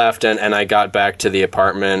she had left, and I got back to the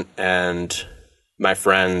apartment, and my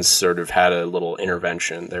friends sort of had a little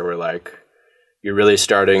intervention. They were like, you're really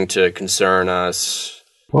starting to concern us.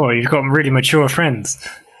 Oh, you've got really mature friends.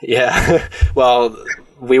 Yeah. Well,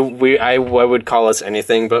 I would call us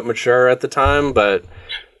anything but mature at the time, but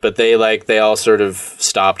they all sort of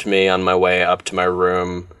stopped me on my way up to my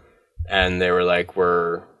room, and they were like,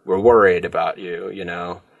 we're worried about you, you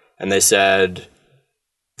know? And they said,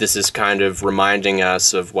 this is kind of reminding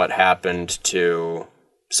us of what happened to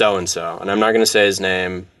so-and-so. And I'm not going to say his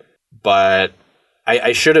name, but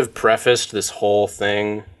I should have prefaced this whole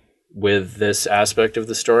thing with this aspect of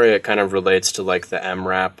the story. It kind of relates to like the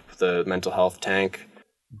MRAP, the mental health tank.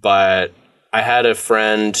 But I had a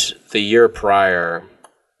friend the year prior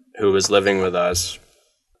who was living with us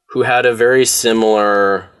who had a very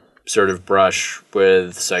similar sort of brush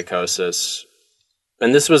with psychosis.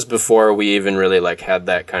 And this was before we even really like had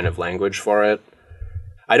that kind of language for it.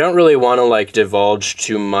 I don't really want to like divulge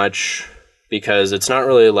too much because it's not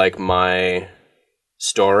really like my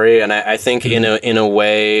story. And I think in a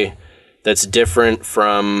way that's different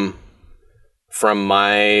from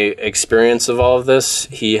my experience of all of this,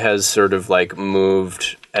 he has sort of like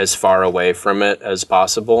moved as far away from it as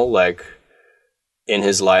possible, like in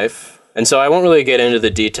his life. And so I won't really get into the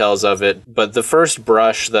details of it, but the first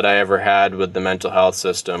brush that I ever had with the mental health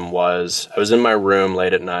system was I was in my room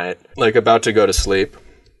late at night, like about to go to sleep,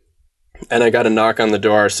 and I got a knock on the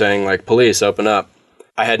door saying like, police, open up.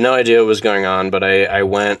 I had no idea what was going on, but I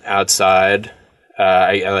went outside.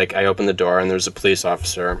 I opened the door, and there was a police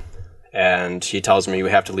officer, and he tells me,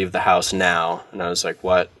 we have to leave the house now. And I was like,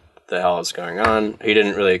 what the hell is going on? He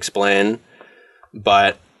didn't really explain,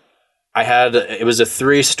 but it was a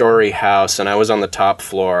 3-story house, and I was on the top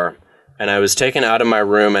floor, and I was taken out of my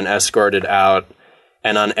room and escorted out,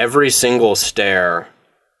 and on every single stair,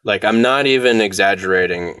 like I'm not even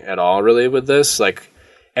exaggerating at all really with this, like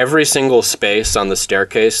every single space on the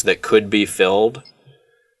staircase that could be filled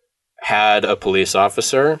had a police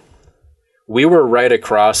officer we were right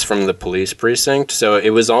across from the police precinct, so it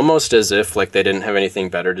was almost as if like they didn't have anything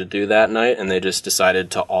better to do that night, and they just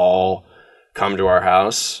decided to all come to our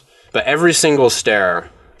house. But every single stair,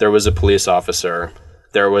 there was a police officer.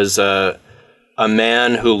 There was a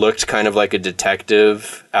man who looked kind of like a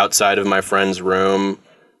detective outside of my friend's room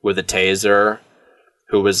with a taser,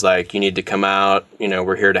 who was like, "You need to come out,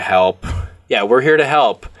 we're here to help." Yeah, we're here to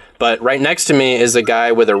help. But right next to me is a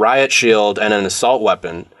guy with a riot shield and an assault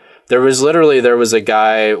weapon. There was a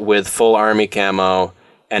guy with full army camo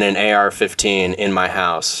and an AR-15 in my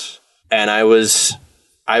house. And I was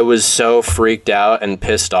so freaked out and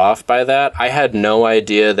pissed off by that. I had no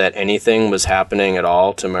idea that anything was happening at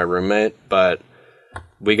all to my roommate, but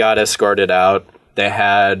we got escorted out.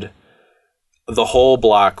 The whole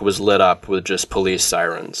block was lit up with just police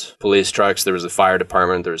sirens, police trucks. There was the fire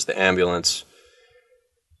department. There was the ambulance.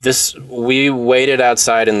 We waited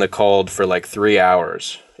outside in the cold for like 3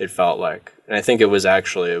 hours, it felt like. And I think it was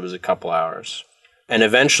a couple hours. And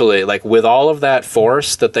eventually, like with all of that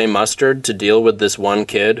force that they mustered to deal with this one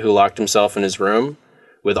kid who locked himself in his room,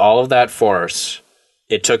 with all of that force,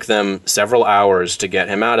 it took them several hours to get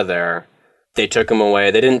him out of there. They took him away.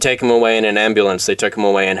 They didn't take him away in an ambulance. They took him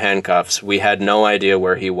away in handcuffs. We had no idea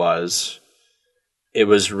where he was. It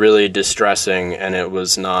was really distressing, and it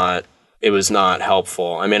was not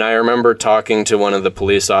helpful. I mean, I remember talking to one of the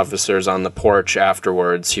police officers on the porch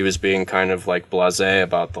afterwards. He was being kind of like blasé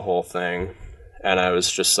about the whole thing. And I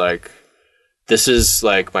was just like, this is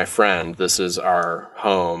like my friend. This is our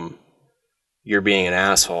home. You're being an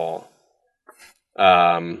asshole.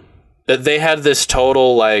 But they had this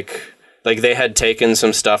total like they had taken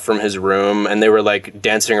some stuff from his room and they were like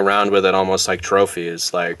dancing around with it almost like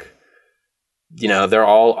trophies. Like, they're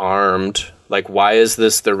all armed. Like, why is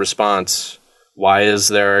this the response? Why is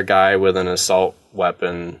there a guy with an assault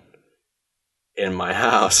weapon in my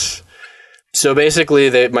house? So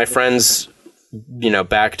basically, my friends,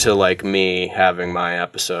 back to like me having my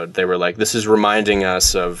episode, they were like, this is reminding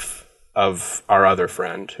us of our other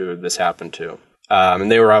friend who this happened to.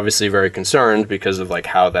 And they were obviously very concerned because of like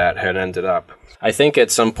how that had ended up. I think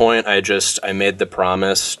at some point I made the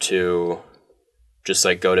promise to just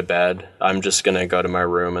like go to bed. I'm just going to go to my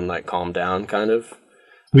room and like calm down kind of.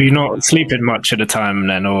 Were you not sleeping much at a time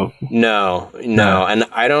then, or? No. And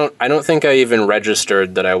I don't think I even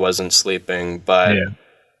registered that I wasn't sleeping, but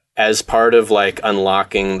as part of like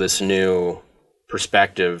unlocking this new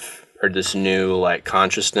perspective or this new like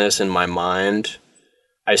consciousness in my mind,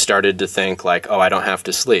 I started to think like, oh, I don't have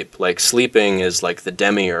to sleep. Like sleeping is like the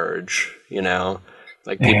demiurge,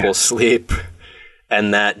 like people sleep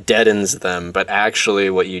and that deadens them. But actually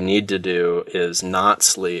what you need to do is not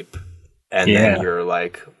sleep. And then you're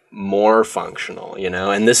like more functional,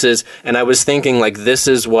 and and I was thinking like, this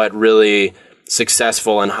is what really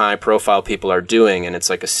successful and high profile people are doing. And it's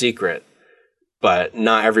like a secret, but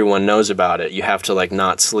not everyone knows about it. You have to like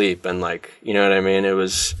not sleep. And like, you know what I mean? It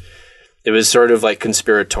was sort of like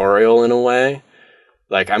conspiratorial in a way.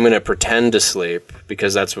 Like, I'm going to pretend to sleep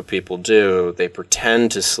because that's what people do. They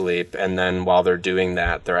pretend to sleep. And then while they're doing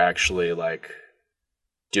that, they're actually like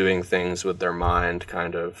doing things with their mind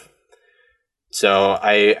kind of. So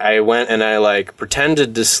I went and I like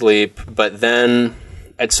pretended to sleep. But then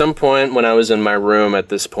at some point when I was in my room at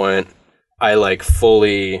this point, I like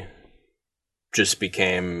fully just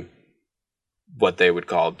became what they would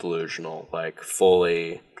call delusional, like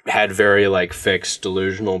fully had very like fixed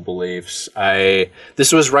delusional beliefs.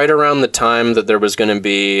 This was right around the time that there was going to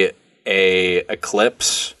be a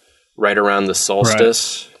eclipse right around the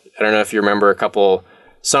solstice. Right. I don't know if you remember a couple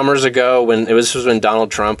summers ago when this was when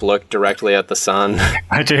Donald Trump looked directly at the sun.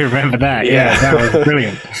 I do remember that. Yeah, that was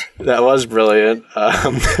brilliant. That was brilliant.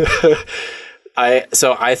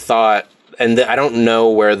 I thought, and I don't know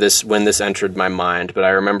when this entered my mind, but I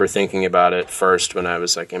remember thinking about it first when I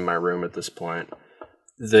was like in my room at this point.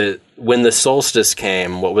 When the solstice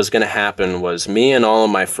came, what was going to happen was me and all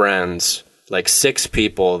of my friends, like 6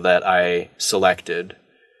 people that I selected,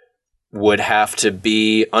 would have to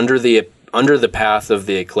be under the path of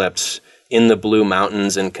the eclipse in the Blue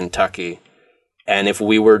Mountains in Kentucky. And if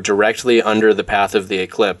we were directly under the path of the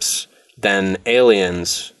eclipse, then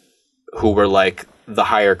aliens who were like the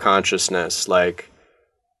higher consciousness, like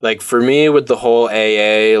for me with the whole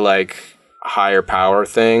AA, like higher power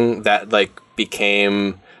thing, that like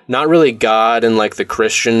became not really God in like the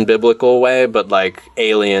Christian biblical way, but like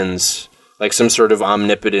aliens, like some sort of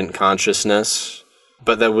omnipotent consciousness,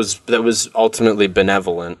 but that was ultimately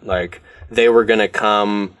benevolent. Like they were going to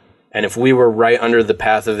come, and if we were right under the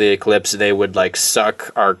path of the eclipse, they would like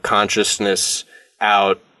suck our consciousness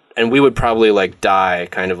out, and we would probably like die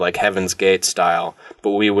kind of like Heaven's Gate style,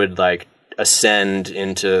 but we would like ascend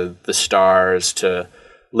into the stars to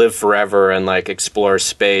live forever and like explore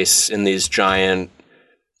space in these giant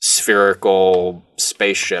spherical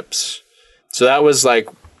spaceships. So that was like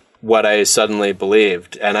what I suddenly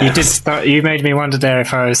believed. And you made me wonder there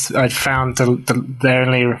if I'd found the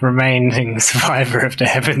only remaining survivor of the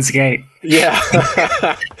Heaven's Gate. Yeah.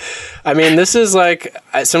 I mean, this is like,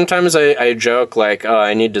 sometimes I joke like, oh,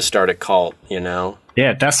 I need to start a cult, you know?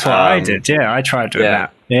 Yeah, that's what I did. Yeah, I tried doing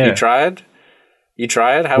that. Yeah. You tried?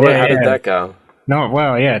 How did that go? No,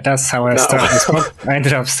 well, yeah, that's how I started this podcast. I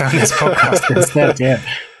ended up starting this podcast instead, yeah.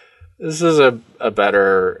 This is a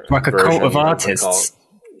better like a cult of artists.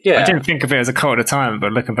 Yeah. I didn't think of it as a cult at the time,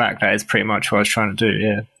 but looking back, that is pretty much what I was trying to do,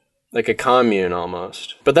 yeah. Like a commune,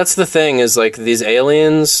 almost. But that's the thing, is like these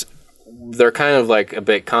aliens, they're kind of like a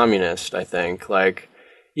bit communist, I think. Like,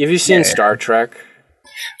 have you seen Star Trek?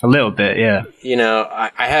 A little bit, yeah. You know,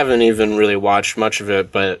 I haven't even really watched much of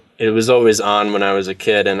it, but it was always on when I was a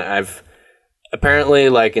kid, and apparently,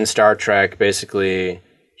 like in Star Trek, basically,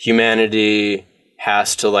 humanity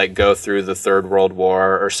has to like go through the Third World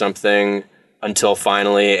War or something until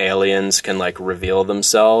finally aliens can like reveal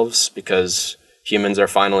themselves, because humans are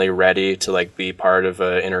finally ready to like be part of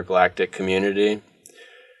an intergalactic community.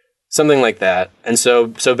 Something like that. And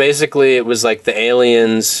so basically it was like the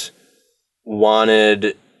aliens were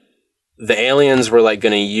like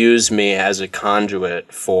going to use me as a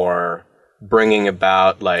conduit for bringing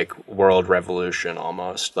about like world revolution,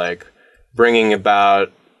 almost like bringing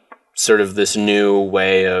about sort of this new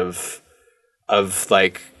way of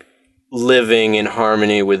like living in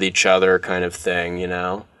harmony with each other kind of thing, you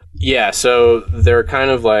know? Yeah, so they're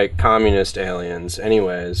kind of like communist aliens.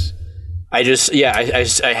 Anyways, I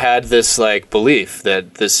had this like belief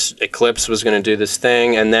that this eclipse was going to do this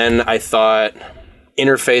thing, and then I thought,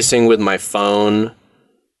 interfacing with my phone,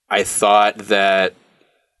 I thought that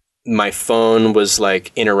my phone was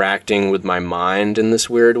like interacting with my mind in this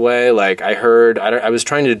weird way. Like I was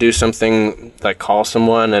trying to do something, like call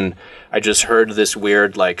someone, and I just heard this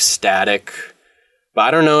weird like static. But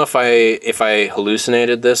I don't know if I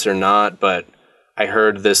hallucinated this or not, but I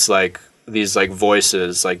heard this like these like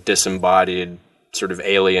voices, like disembodied sort of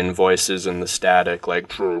alien voices in the static,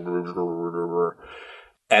 like,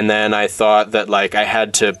 and then I thought that like I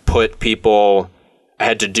had to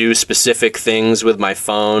do specific things with my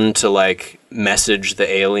phone to like message the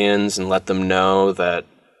aliens and let them know that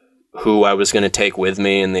who I was going to take with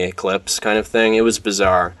me in the eclipse kind of thing. It was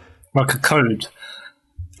bizarre. Like a code.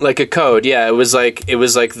 Like a code, yeah. It was like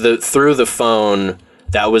through the phone,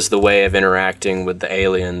 that was the way of interacting with the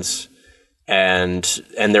aliens. And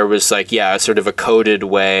there was like, yeah, sort of a coded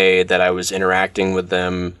way that I was interacting with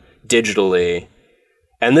them digitally.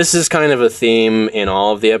 And this is kind of a theme in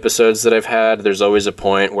all of the episodes that I've had. There's always a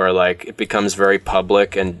point where like it becomes very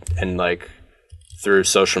public and like through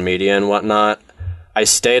social media and whatnot. I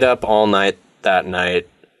stayed up all night that night,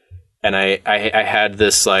 and I had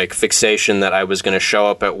this like fixation that I was going to show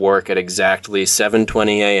up at work at exactly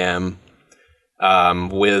 7:20 a.m.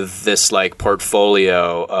 With this like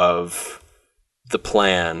portfolio of the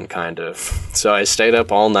plan, kind of. So I stayed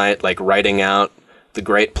up all night like writing out the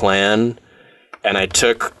great plan. And I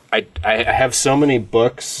have so many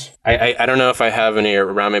books. I don't know if I have any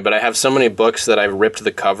around me, but I have so many books that I've ripped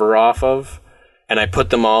the cover off of, and I put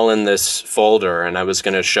them all in this folder, and I was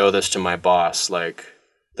going to show this to my boss. Like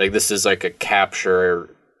this is like a capture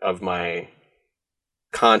of my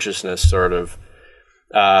consciousness, sort of.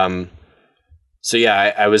 So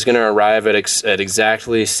yeah, I was going to arrive at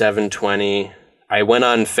exactly 7:20. I went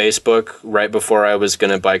on Facebook right before I was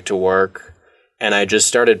going to bike to work. And I just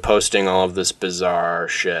started posting all of this bizarre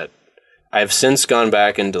shit. I've since gone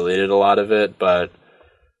back and deleted a lot of it, but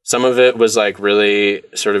some of it was like really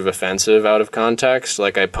sort of offensive out of context.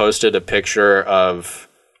 Like I posted a picture of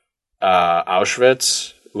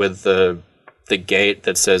Auschwitz with the gate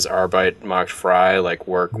that says Arbeit macht frei, like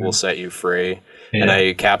work will set you free. Yeah. And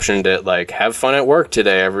I captioned it like, have fun at work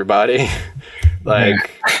today, everybody. Like...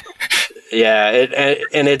 Yeah,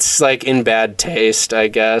 it's like in bad taste, I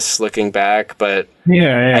guess, looking back. But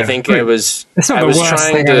yeah. I think it was. It's not I the was worst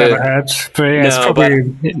trying thing to. I've ever had, but yeah, it's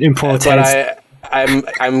probably in poor taste. But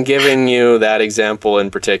I'm giving you that example in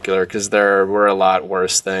particular because there were a lot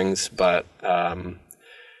worse things. But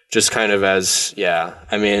just kind of as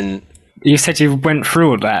I mean, you said you went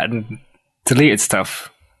through all that and deleted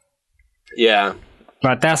stuff. Yeah,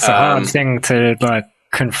 like that's a hard thing to like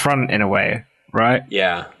confront in a way, right?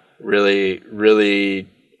 Yeah. Really, really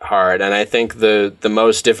hard. And I think the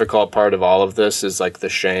most difficult part of all of this is like the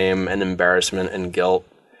shame and embarrassment and guilt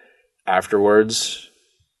afterwards,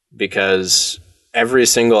 because every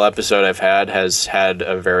single episode I've had has had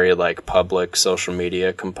a very like public social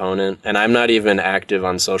media component, and I'm not even active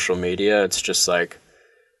on social media. It's just like,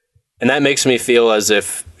 and that makes me feel as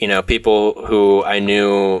if, you know, people who I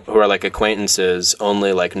knew who are like acquaintances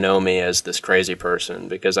only like know me as this crazy person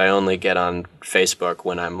because I only get on Facebook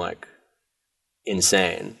when I'm like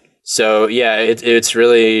insane. So yeah, it's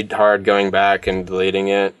really hard going back and deleting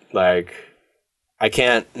it. Like, I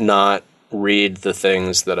can't not read the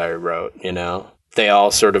things that I wrote, you know? They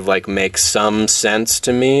all sort of like make some sense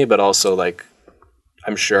to me, but also like,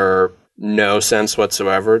 I'm sure no sense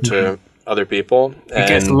whatsoever to other people. It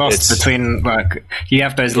gets lost between, like, you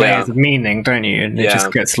have those layers of meaning, don't you? And it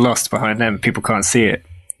just gets lost behind them. People can't see it.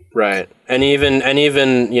 Right. And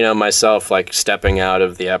even, you know, myself, like, stepping out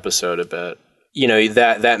of the episode a bit, you know,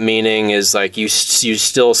 that meaning is like, you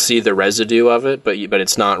still see the residue of it, but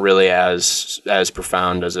it's not really as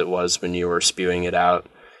profound as it was when you were spewing it out.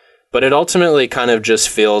 But it ultimately kind of just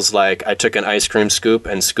feels like I took an ice cream scoop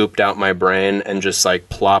and scooped out my brain and just like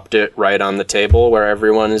plopped it right on the table where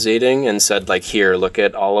everyone is eating and said like, here, look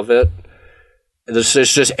at all of it. It's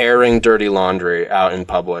just airing dirty laundry out in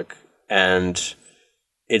public. And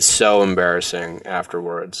it's so embarrassing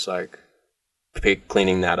afterwards, like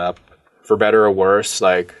cleaning that up. For better or worse,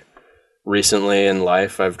 like recently in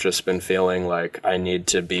life, I've just been feeling like I need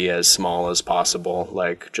to be as small as possible.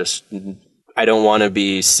 Like, just, I don't want to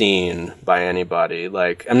be seen by anybody.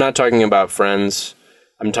 Like, I'm not talking about friends.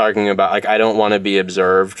 I'm talking about, like, I don't want to be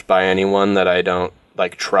observed by anyone that I don't,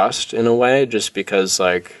 like, trust in a way, just because,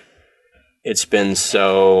 like, it's been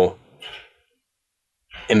so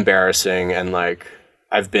embarrassing and, like,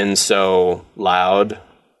 I've been so loud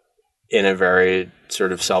in a very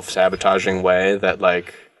sort of self-sabotaging way that,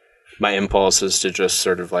 like, my impulse is to just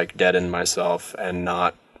sort of, like, deaden myself and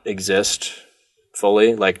not exist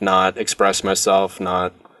fully, like, not express myself,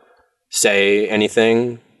 not say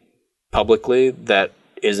anything publicly that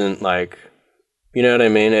isn't, like, you know what I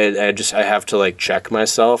mean? I have to, like, check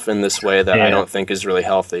myself in this way that I don't think is really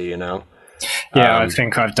healthy, you know? Yeah, I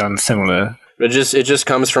think I've done similar. It just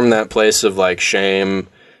comes from that place of, like, shame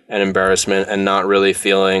and embarrassment and not really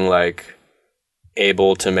feeling, like,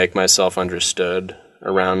 able to make myself understood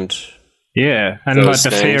around. Yeah, and like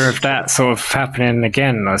the fear of that sort of happening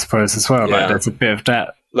again, I suppose, as well. Like, there's a bit of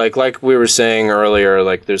that. Like we were saying earlier,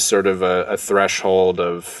 like, there's sort of a threshold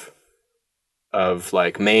of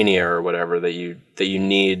like mania or whatever that you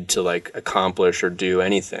need to, like, accomplish or do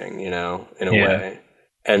anything, you know, in a way.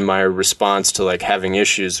 And my response to, like, having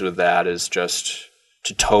issues with that is just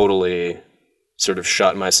to totally sort of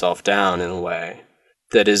shut myself down in a way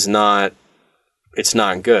that is not, it's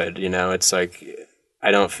not good, you know? It's like, I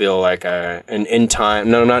don't feel like in time,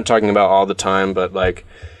 no, I'm not talking about all the time, but like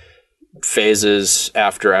phases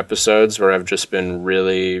after episodes where I've just been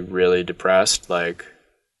really, really depressed. Like,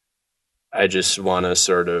 I just want to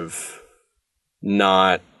sort of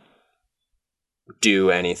not do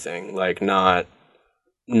anything, like not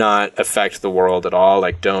affect the world at all.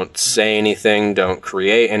 Like, don't say anything, don't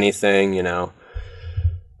create anything, you know?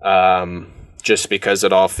 Just because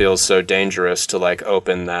it all feels so dangerous to, like,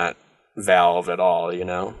 open that valve at all, you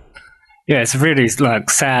know? Yeah, it's a really,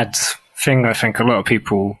 like, sad thing. I think a lot of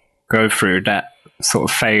people go through that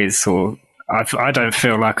sort of phase, or I don't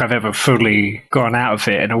feel like I've ever fully gone out of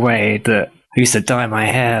it in a way that I used to dye my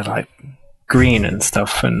hair like green and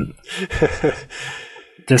stuff, and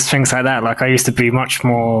just things like that. Like, I used to be much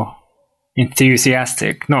more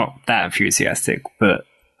enthusiastic, not that enthusiastic, but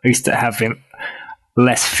I used to have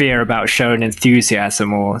less fear about showing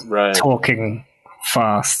enthusiasm or talking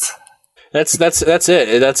fast. That's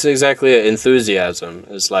it. That's exactly it. Enthusiasm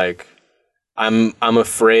is like, I'm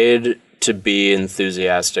afraid to be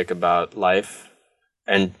enthusiastic about life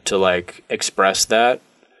and to, like, express that.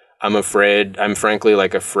 I'm frankly,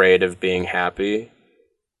 like, afraid of being happy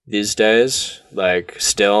these days. Like,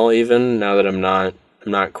 still, even now that I'm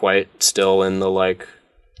not quite still in the, like,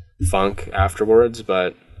 funk afterwards,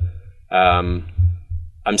 but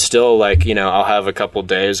I'm still, like, you know, I'll have a couple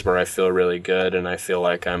days where I feel really good and I feel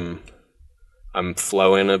like I'm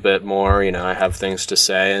flowing a bit more, you know, I have things to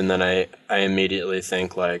say, and then I immediately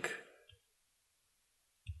think, like,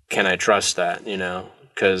 can I trust that, you know?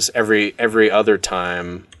 Because every other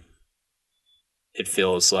time it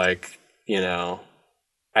feels like, you know,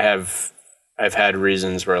 I've had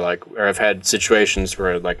reasons where, like, or I've had situations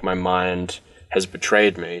where, like, my mind has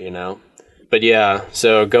betrayed me, you know? But yeah,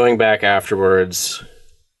 so going back afterwards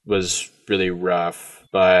was really rough.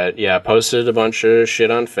 But yeah, I posted a bunch of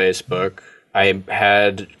shit on Facebook. I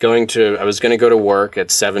was going to go to work at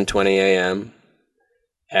 7:20 a.m.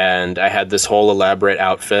 and I had this whole elaborate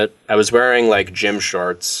outfit. I was wearing, like, gym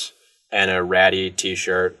shorts and a ratty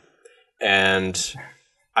t-shirt. And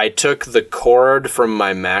I took the cord from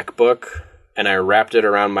my MacBook and I wrapped it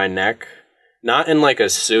around my neck, not in like a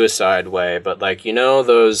suicide way, but like, you know,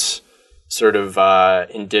 those sort of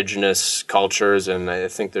indigenous cultures, and I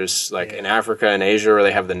think there's like in Africa and Asia where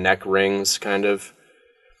they have the neck rings kind of.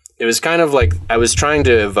 It was kind of like, I was trying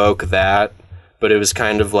to evoke that, but it was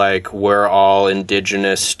kind of like we're all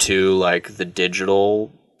indigenous to like the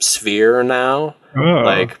digital sphere now.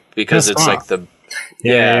 Like, because it's like the...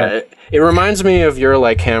 Yeah. It reminds me of your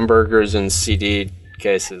like hamburgers and CD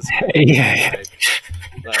cases. Like,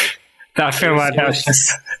 I feel like that was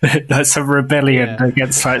just that's a rebellion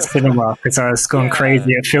against like cinema because I was gone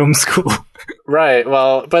crazy at film school. Right.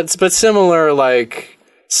 Well, but similar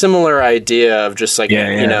idea of just like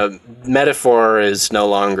you know, metaphor is no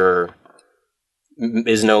longer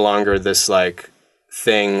this like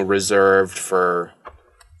thing reserved for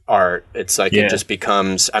art. It's like it just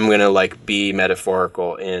becomes, I'm gonna like be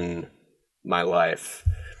metaphorical in my life.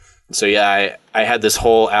 So I had this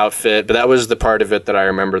whole outfit, but that was the part of it that I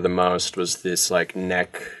remember the most, was this like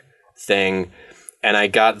neck thing. And I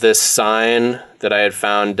got this sign that I had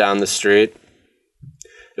found down the street.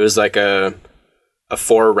 It was like a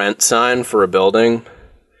for rent sign for a building.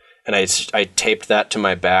 And I taped that to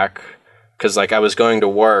my back because like I was going to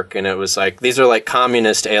work and it was like, these are like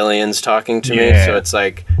communist aliens talking to me. So it's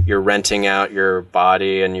like you're renting out your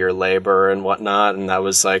body and your labor and whatnot. And that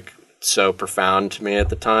was like so profound to me at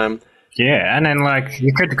the time. Yeah, and then like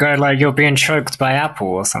you could go like you're being choked by Apple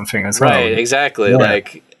or something as well. Right, exactly.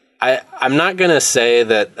 Like I'm not gonna say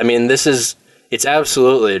that. I mean, it's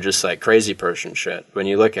absolutely just like crazy person shit when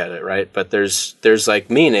you look at it, right? But there's like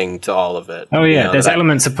meaning to all of it. Oh yeah, you know, there's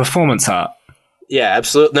elements of performance art. Yeah,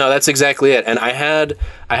 absolutely. No, that's exactly it. And I had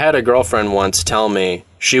a girlfriend once tell me,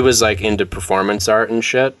 she was like into performance art and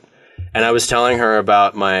shit, and I was telling her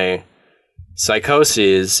about my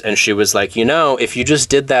psychoses, and she was like, you know, if you just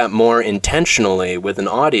did that more intentionally with an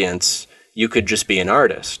audience, you could just be an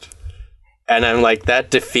artist. And I'm like,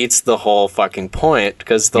 that defeats the whole fucking point,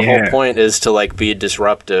 because the whole point is to like be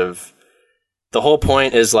disruptive. The whole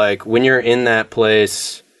point is like when you're in that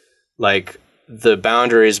place, like the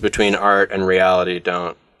boundaries between art and reality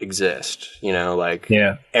don't exist, you know, like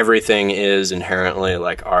everything is inherently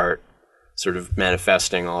like art sort of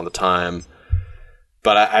manifesting all the time.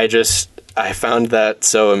 But I found that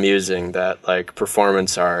so amusing, that like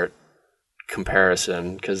performance art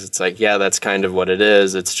comparison, because it's like, yeah, that's kind of what it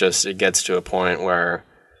is. It's just, it gets to a point where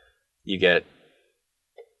you get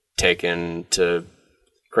taken to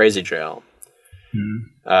crazy jail.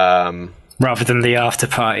 Rather than the after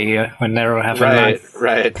party when they're all having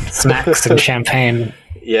snacks and champagne.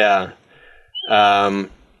 Yeah.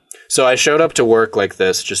 So I showed up to work like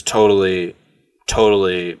this, just totally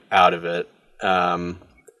out of it.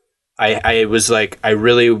 I was like, I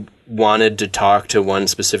really wanted to talk to one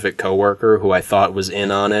specific coworker who I thought was in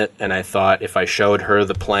on it, and I thought if I showed her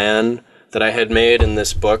the plan that I had made in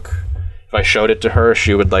this book, if I showed it to her,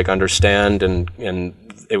 she would like understand and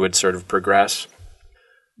it would sort of progress.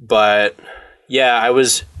 But yeah,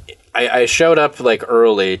 I showed up like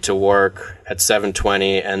early to work at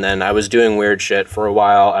 7:20, and then I was doing weird shit for a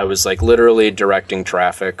while. I was like literally directing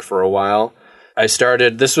traffic for a while.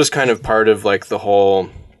 This was kind of part of like the whole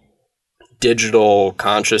digital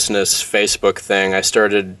consciousness Facebook thing. I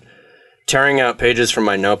started tearing out pages from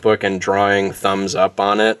my notebook and drawing thumbs up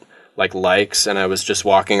on it, like likes, and I was just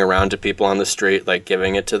walking around to people on the street, like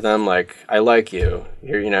giving it to them, like, I like you.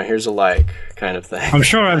 Here, you know, here's a like, kind of thing. I'm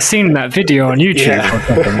sure I've seen that video on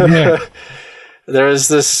YouTube. There was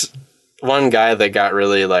this one guy that got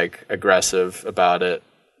really like aggressive about it,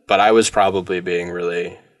 but I was probably being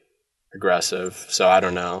really aggressive, so I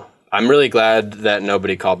don't know. I'm really glad that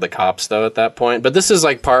nobody called the cops, though, at that point. But this is,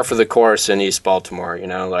 like, par for the course in East Baltimore, you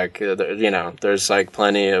know? Like, you know, there's, like,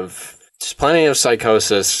 plenty of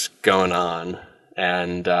psychosis going on.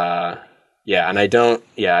 And, and I don't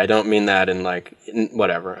mean that in, like,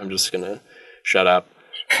 whatever. I'm just gonna shut up.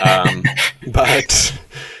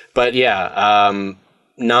 But yeah,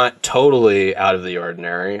 not totally out of the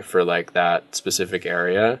ordinary for, like, that specific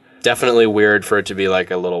area. Definitely weird for it to be, like,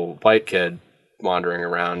 a little white kid wandering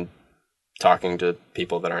around talking to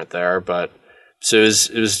people that aren't there, but so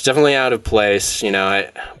it was definitely out of place. You know,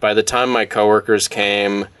 by the time my coworkers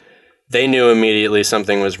came, they knew immediately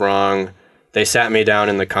something was wrong. They sat me down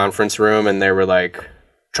in the conference room and they were like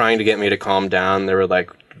trying to get me to calm down. They were like,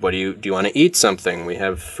 "What do you want to eat something? We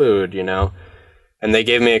have food, you know." And they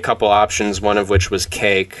gave me a couple options, one of which was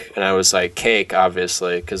cake, and I was like, "Cake,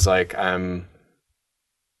 obviously, because like I'm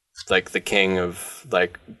like the king of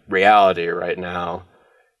like reality right now."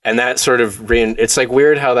 And that sort of it's like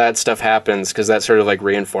weird how that stuff happens, because that sort of like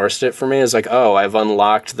reinforced it for me. It's like, oh, I've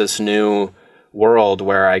unlocked this new world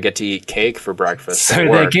where I get to eat cake for breakfast. So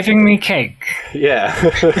they're giving me cake. Yeah.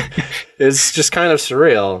 It's just kind of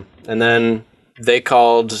surreal. And then they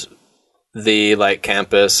called the like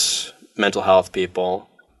campus mental health people.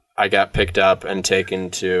 I got picked up and taken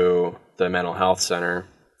to the mental health center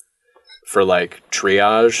for like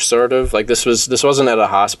triage, sort of. Like this wasn't at a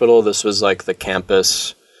hospital. This was like the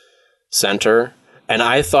campus center. And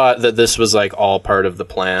I thought that this was like all part of the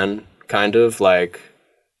plan, kind of like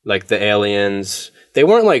the aliens. They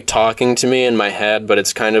weren't like talking to me in my head, but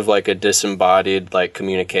it's kind of like a disembodied like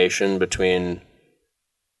communication between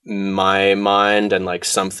my mind and like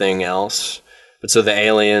something else. But so the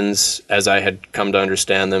aliens, as I had come to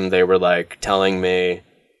understand them, they were like telling me,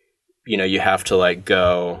 you know, you have to like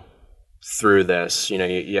go through this, you know,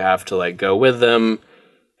 you have to like go with them,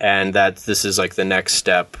 and that this is like the next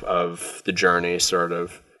step of the journey, sort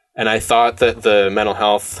of. And I thought that the mental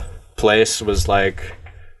health place was like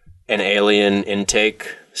an alien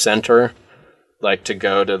intake center, like to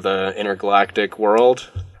go to the intergalactic world.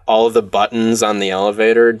 All of the buttons on the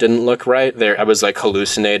elevator didn't look right. I was like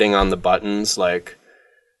hallucinating on the buttons, like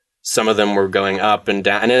some of them were going up and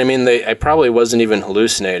down. And I mean, I probably wasn't even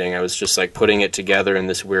hallucinating. I was just like putting it together in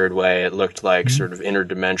this weird way. It looked like sort of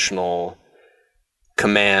interdimensional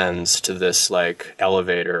commands to this like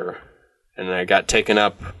elevator. And I got taken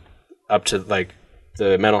up to like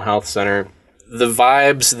the mental health center. The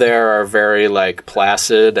vibes there are very like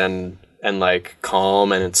placid and like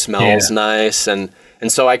calm, and it smells nice. And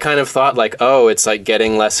so I kind of thought like, oh, it's like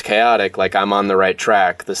getting less chaotic. Like I'm on the right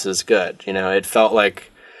track. This is good. You know, it felt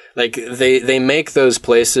like they make those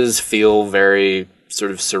places feel very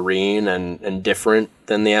sort of serene and different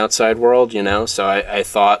than the outside world, you know? So I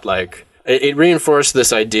thought like it reinforced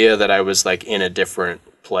this idea that I was like in a different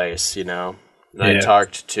place, you know? And I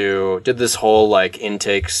did this whole like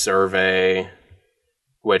intake survey,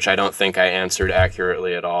 which I don't think I answered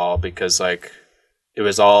accurately at all, because like it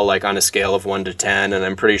was all like on a scale of 1 to 10, and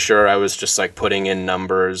I'm pretty sure I was just like putting in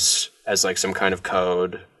numbers as like some kind of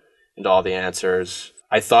code into all the answers.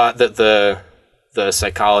 I thought that the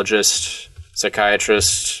psychiatrist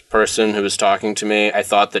person who was talking to me, I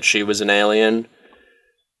thought that she was an alien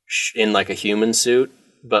in like a human suit,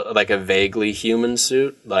 but like a vaguely human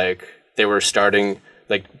suit. Like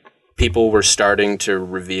people were starting to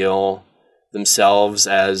reveal themselves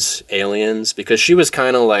as aliens, because she was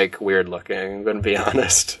kind of like weird looking, I'm going to be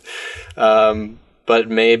honest. But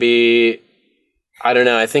maybe, I don't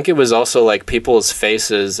know, I think it was also like people's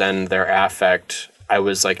faces and their affect I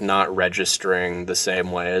was like not registering the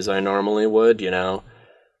same way as I normally would, you know?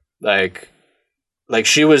 Like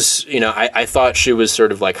she was, you know, I thought she was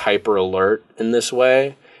sort of like hyper alert in this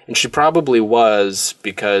way, and she probably was,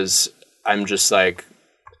 because I'm just like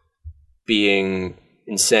being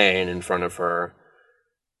insane in front of her.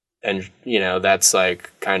 And, you know, that's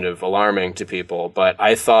like kind of alarming to people. But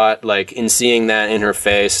I thought like in seeing that in her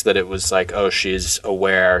face that it was like, oh, she's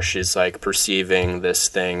aware, she's like perceiving this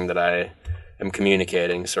thing that I am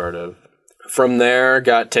communicating, sort of. From there,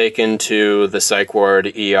 got taken to the psych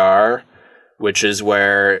ward ER, which is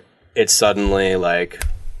where it suddenly like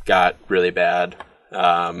got really bad.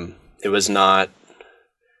 It was not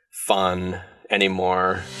fun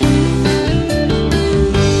anymore.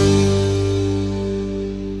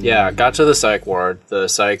 Yeah, got to the psych ward, the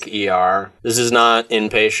psych ER. This is not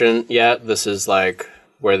inpatient yet. This is like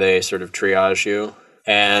where they sort of triage you.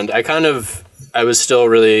 And I was still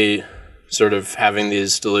really sort of having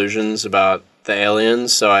these delusions about the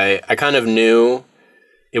aliens. So I kind of knew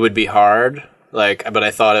it would be hard, like, but I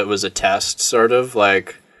thought it was a test, sort of.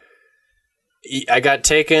 Like, I got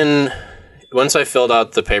taken, once I filled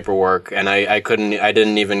out the paperwork, and I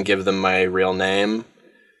didn't even give them my real name.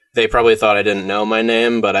 They probably thought I didn't know my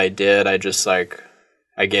name, but I did. I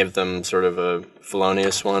gave them sort of a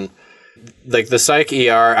felonious one. Like the psych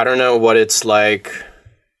ER, I don't know what it's like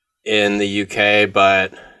in the UK,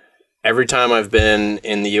 but every time I've been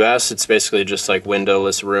in the US, it's basically just like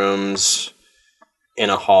windowless rooms in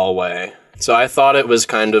a hallway. So I thought it was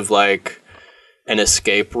kind of like an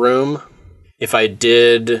escape room. If I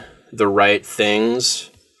did the right things,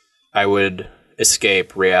 I would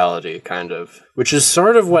escape reality, kind of. Which is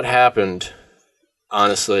sort of what happened,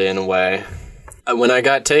 honestly, in a way. When I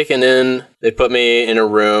got taken in, they put me in a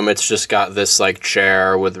room. It's just got this like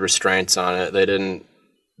chair with restraints on it. They didn't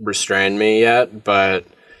restrain me yet, but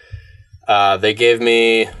they gave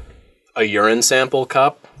me a urine sample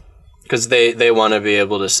cup, because they want to be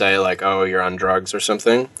able to say like, oh, you're on drugs or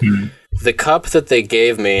something. Mm-hmm. The cup that they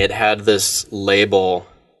gave me, it had this label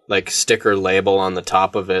like sticker label on the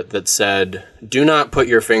top of it that said, "Do not put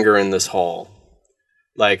your finger in this hole."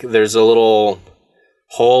 Like there's a little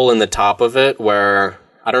hole in the top of it where,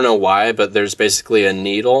 I don't know why, but there's basically a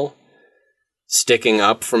needle sticking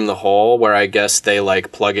up from the hole where I guess they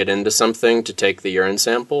like plug it into something to take the urine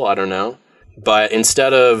sample. I don't know. But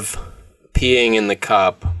instead of peeing in the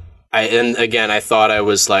cup, I thought I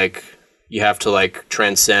was like, you have to like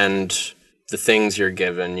transcend the things you're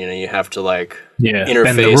given. You know, you have to like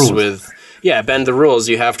interface with, bend the rules.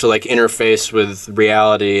 You have to like interface with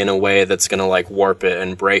reality in a way that's going to like warp it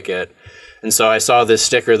and break it. And so I saw this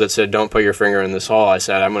sticker that said, "Don't put your finger in this hole." I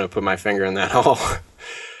said, "I'm going to put my finger in that hole."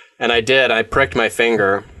 And I did. I pricked my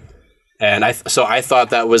finger. And I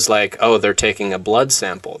thought that was like, oh, they're taking a blood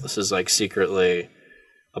sample. This is like secretly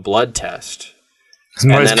a blood test. Because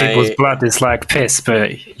most people's blood is like piss,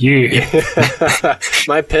 but you...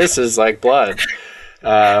 My piss is like blood.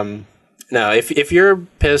 No, if your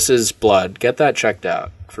piss is blood, get that checked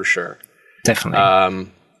out for sure.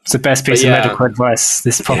 Definitely. It's the best piece of medical advice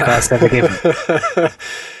this podcast ever given.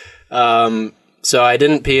 So I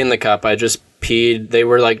didn't pee in the cup. I just peed. They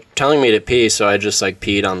were like telling me to pee, so I just like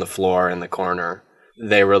peed on the floor in the corner.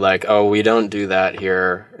 They were like, "Oh, we don't do that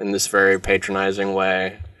here," in this very patronizing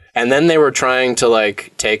way. And then they were trying to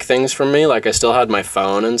like take things from me. Like I still had my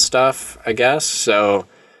phone and stuff, I guess. So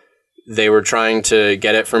they were trying to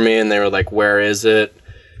get it from me, and they were like, "Where is it?"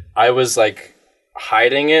 I was like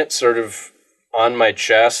hiding it sort of on my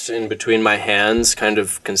chest in between my hands, kind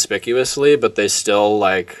of conspicuously, but they still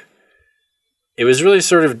like... It was really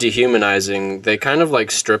sort of dehumanizing. They kind of like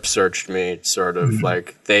strip searched me, sort of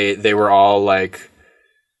like they were all like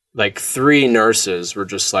 3 nurses were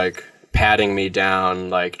just like patting me down,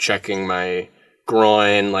 like checking my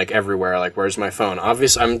groin, like everywhere, like where's my phone?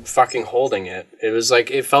 Obviously, I'm fucking holding it. It was like,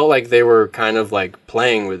 it felt like they were kind of like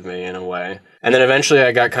playing with me in a way. And then eventually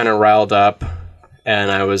I got kind of riled up and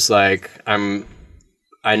I was like, I'm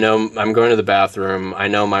going to the bathroom. I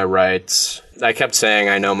know my rights. I kept saying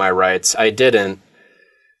I know my rights. I didn't.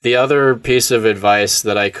 The other piece of advice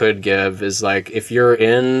that I could give is like, if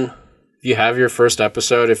you have your first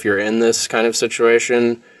episode, if you're in this kind of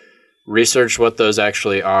situation, research what those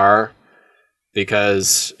actually are,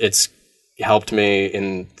 because it's helped me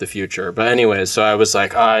in the future. But anyways, so I was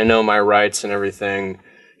like, I know my rights and everything,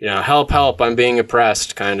 you know, help, I'm being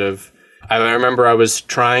oppressed, kind of. I remember I was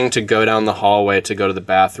trying to go down the hallway to go to the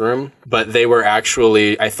bathroom, but they were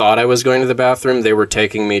actually, I thought I was going to the bathroom. They were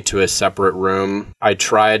taking me to a separate room. I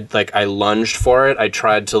lunged for it. I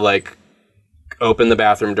tried to like open the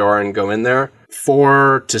bathroom door and go in there.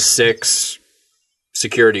 4 to 6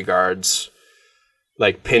 security guards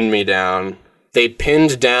like pinned me down. They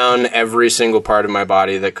pinned down every single part of my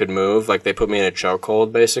body that could move. Like they put me in a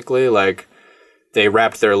chokehold, basically. Like they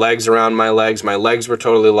wrapped their legs around my legs. My legs were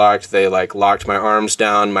totally locked. They like locked my arms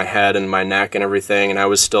down, my head and my neck and everything. And I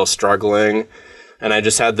was still struggling. And I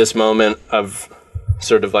just had this moment of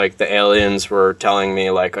sort of like the aliens were telling me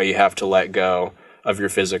like, oh, you have to let go of your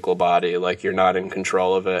physical body. Like you're not in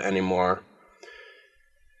control of it anymore.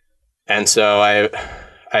 And so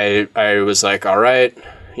I was like, all right,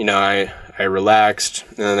 you know, I relaxed.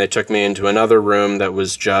 And then they took me into another room that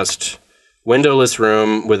was just windowless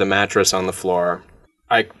room with a mattress on the floor.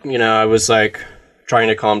 I was like trying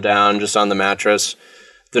to calm down just on the mattress.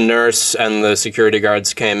 The nurse and the security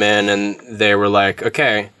guards came in and they were like,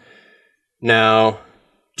 okay, now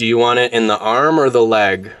do you want it in the arm or the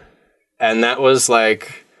leg? And that was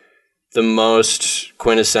like the most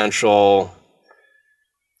quintessential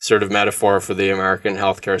sort of metaphor for the American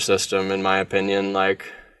healthcare system, in my opinion.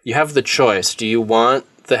 Like, you have the choice. Do you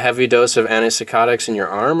want the heavy dose of antipsychotics in your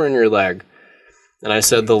arm or in your leg? And I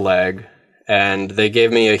said the leg, and they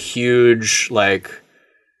gave me a huge dose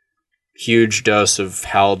of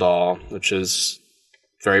Haldol, which is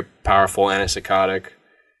very powerful antipsychotic.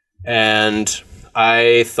 And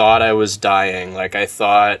I thought I was dying.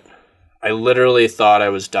 I literally thought I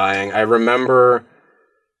was dying. I remember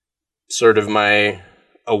sort of my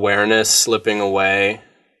awareness slipping away,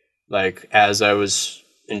 like as I was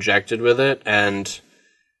injected with it, and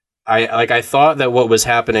I thought that what was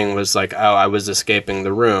happening was like, oh, I was escaping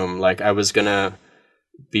the room. Like I was gonna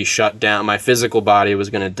be shut down. My physical body was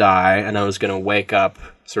gonna die, and I was gonna wake up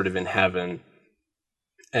sort of in heaven.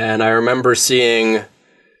 And I remember seeing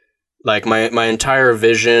like my entire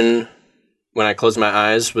vision when I closed my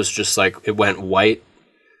eyes was just like, it went white.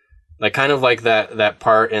 Like kind of like that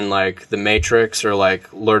part in like The Matrix or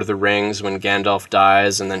like Lord of the Rings when Gandalf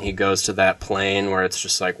dies and then he goes to that plane where it's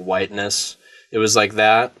just like whiteness. It was like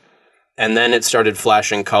that. And then it started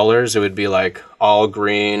flashing colors. It would be like all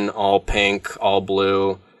green, all pink, all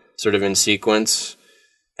blue, sort of in sequence.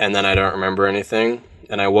 and then I don't remember anything.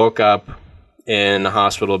 And I woke up in a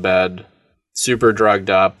hospital bed, super drugged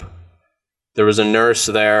up. There was a nurse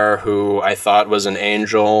there who I thought was an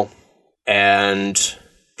angel, and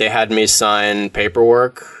they had me sign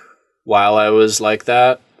paperwork while I was like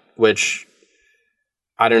that, which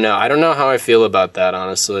I don't know. I don't know how I feel about that,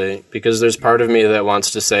 honestly, because there's part of me that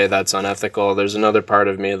wants to say that's unethical. There's another part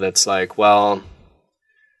of me that's like, well,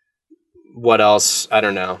 what else? I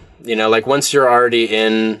don't know. You know, like once you're already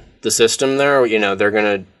in the system there, you know, they're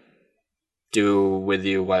going to do with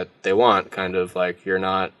you what they want, kind of like you're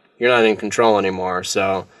not in control anymore.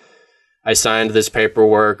 So I signed this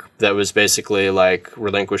paperwork that was basically like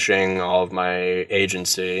relinquishing all of my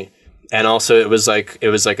agency. And also it was like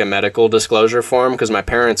a medical disclosure form because my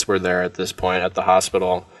parents were there at this point at the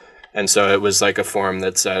hospital. And so it was like a form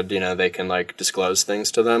that said, you know, they can like disclose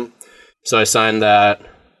things to them. So I signed that.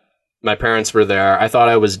 My parents were there. I thought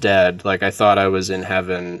I was dead. Like I thought I was in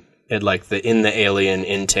heaven. It like in the alien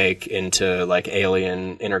intake into like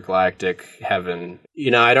alien intergalactic heaven.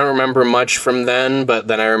 You know, I don't remember much from then, but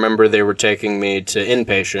then I remember they were taking me to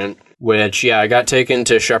inpatient, which, yeah, I got taken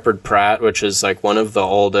to Shepherd Pratt, which is like one of the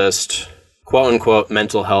oldest quote unquote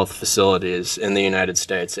mental health facilities in the United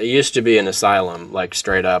States. It used to be an asylum, like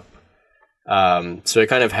straight up. So it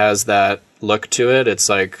kind of has that look to it. It's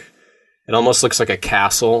like, it almost looks like a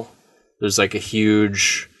castle. There's like a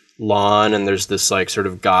huge lawn and there's this like sort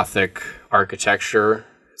of gothic architecture.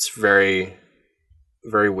 It's very,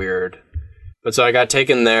 very weird. But so I got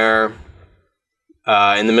taken there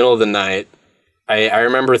in the middle of the night. I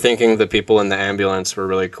remember thinking the people in the ambulance were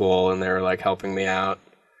really cool and they were like helping me out.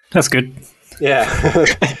 That's good. Yeah.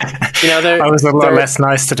 You know, I was a lot less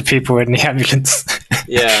nice to the people in the ambulance.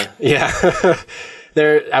 Yeah.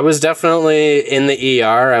 I was definitely in the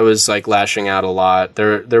ER. I was like lashing out a lot.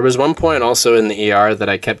 There was one point also in the ER that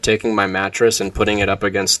I kept taking my mattress and putting it up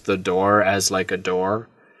against the door as like a door.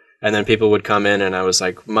 And then people would come in and I was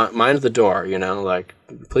like, mind the door, you know, like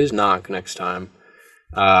please knock next time.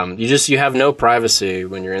 You have no privacy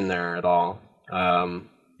when you're in there at all.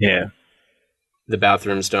 Yeah. The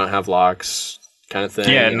bathrooms don't have locks kind of thing.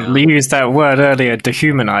 Yeah, and we used that word earlier,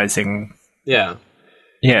 dehumanizing. Yeah.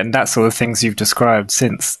 Yeah, and that sort of things you've described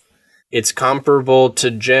since. It's comparable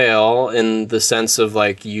to jail in the sense of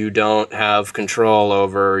like you don't have control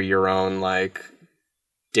over your own like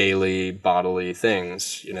daily bodily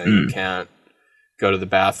things. You know, you can't go to the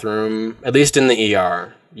bathroom, at least in the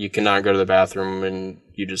ER. You cannot go to the bathroom when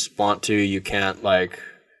you just want to. You can't like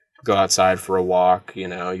go outside for a walk, you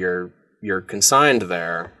know, you're consigned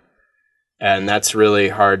there. And that's really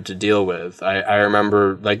hard to deal with. I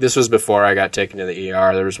remember, like, this was before I got taken to the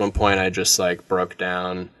ER. There was one point I just, like, broke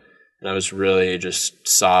down. And I was really just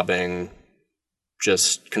sobbing,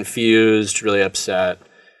 just confused, really upset.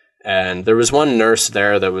 And there was one nurse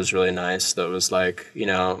there that was really nice. That was like, you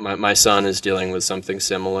know, my son is dealing with something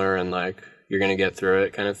similar. And, like, you're going to get through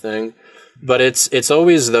it kind of thing. But it's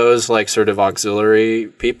always those, like, sort of auxiliary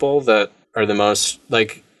people that are the most,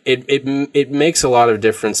 like... It makes a lot of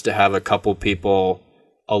difference to have a couple people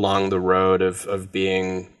along the road of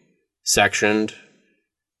being sectioned,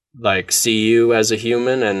 like see you as a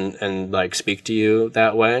human and like speak to you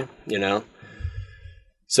that way, you know?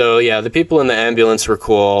 So yeah, the people in the ambulance were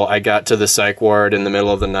cool. I got to the psych ward in the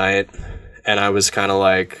middle of the night and I was kind of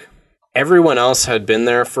like, everyone else had been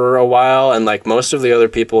there for a while. And like most of the other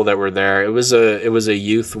people that were there, it was a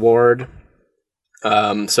youth ward.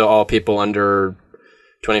 So all people under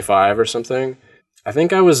 25 or something. I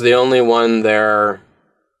think I was the only one there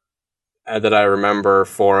that I remember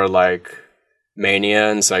for like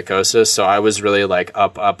mania and psychosis. So I was really like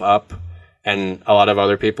up. And a lot of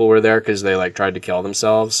other people were there because they like tried to kill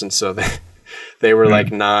themselves. And so they were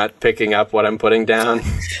like not picking up what I'm putting down.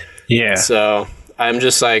 Yeah. So I'm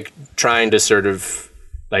just like trying to sort of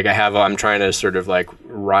like I'm trying to sort of like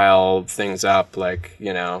rile things up, like,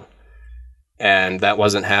 you know, and that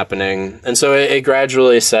wasn't happening. And so it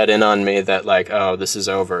gradually set in on me that like, oh, this is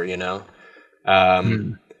over, you know.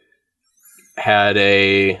 Had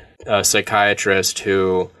a psychiatrist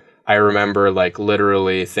who I remember like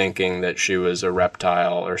literally thinking that she was a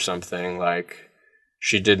reptile or something. Like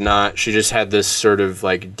she just had this sort of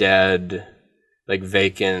like dead, like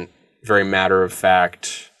vacant, very matter of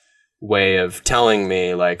fact way of telling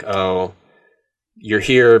me like, oh, you're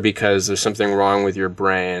here because there's something wrong with your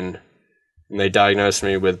brain. And they diagnosed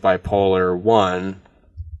me with bipolar 1.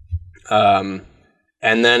 And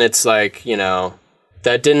then it's like, you know,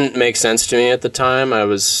 that didn't make sense to me at the time. I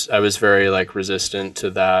was very like resistant to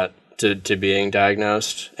that, to being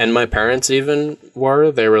diagnosed. And my parents even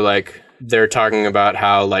were. They were like, they're talking about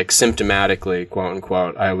how like symptomatically, quote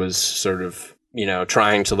unquote, I was sort of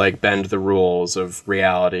trying to like bend the rules of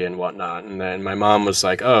reality and whatnot. And then my mom was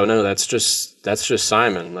like, "Oh no, that's just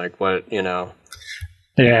Simon. Like what,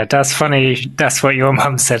 Yeah, that's funny. That's what your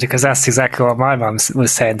mum said, because that's exactly what my mum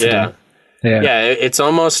was saying to them. Yeah. It's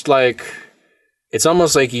almost like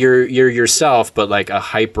you're yourself, but like a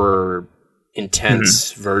hyper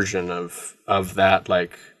intense version of that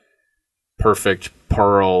like perfect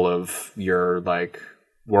pearl of your like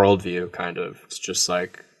worldview. Kind of, it's just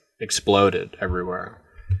like exploded everywhere.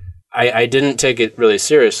 I didn't take it really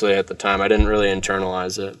seriously at the time. I didn't really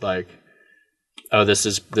internalize it. Like, oh, this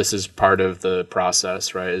is part of the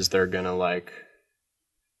process, right? Is they're gonna like,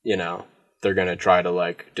 they're gonna try to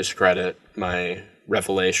like discredit my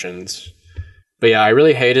revelations. But yeah, I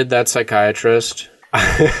really hated that psychiatrist.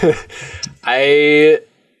 I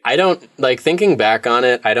don't like, thinking back on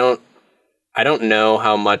it. I don't know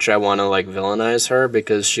how much I want to like villainize her,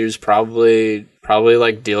 because she was probably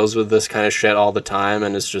like deals with this kind of shit all the time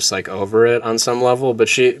and is just like over it on some level. But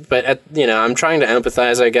I'm trying to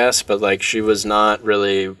empathize, I guess. But like, she was not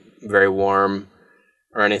really very warm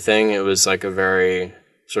or anything. It was like a very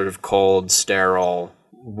sort of cold, sterile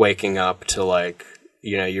waking up to like,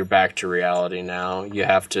 you're back to reality now. You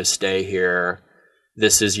have to stay here.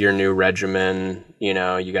 This is your new regimen. You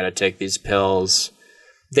got to take these pills.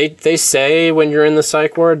 They say when you're in the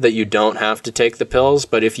psych ward that you don't have to take the pills,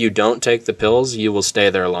 but if you don't take the pills, you will stay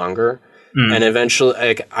there longer. And eventually,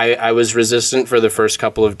 like, I was resistant for the first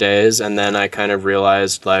couple of days, and then I kind of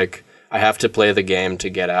realized, like, I have to play the game to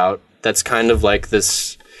get out. That's kind of like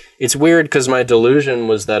this... It's weird because my delusion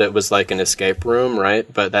was that it was like an escape room, right?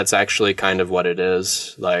 But that's actually kind of what it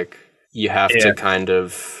is. Like, you have to kind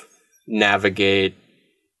of navigate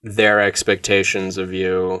their expectations of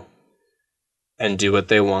you and do what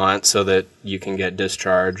they want so that you can get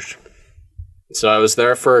discharged. So I was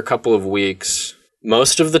there for a couple of weeks.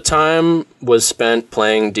 Most of the time was spent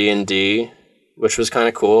playing D&D, which was kind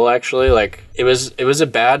of cool, actually. Like, it was a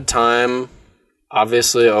bad time,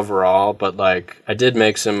 obviously, overall, but like, I did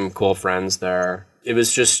make some cool friends there. It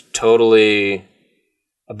was just totally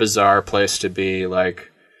a bizarre place to be.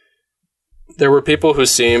 Like, there were people who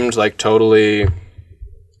seemed like totally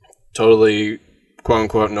quote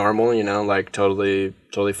unquote normal, like totally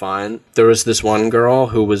fine. There was this one girl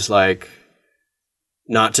who was like,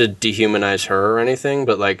 not to dehumanize her or anything,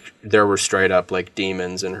 but like, there were straight up like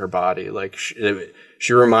demons in her body. Like,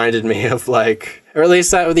 she reminded me of like, or at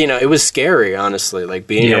least that, it was scary, honestly, like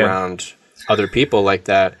being around other people like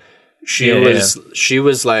that. She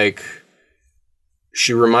was like,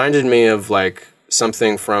 she reminded me of like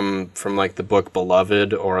something from like the book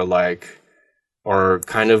Beloved, or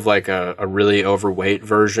kind of like a really overweight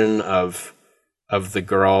version of the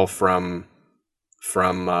girl from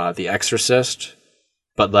The Exorcist.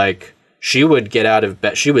 But like, she would get out of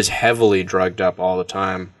bed. She was heavily drugged up all the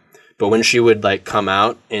time. But when she would like come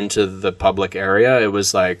out into the public area, it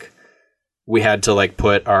was like, we had to like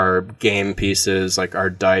put our game pieces, like our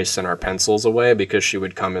dice and our pencils away, because she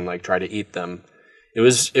would come and like try to eat them. It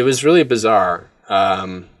was really bizarre.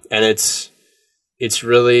 And it's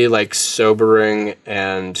really like sobering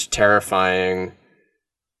and terrifying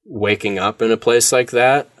waking up in a place like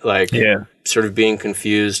that. Like, sort of being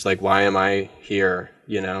confused, like, why am I here?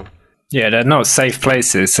 Yeah, they're not safe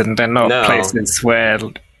places, and they're not places where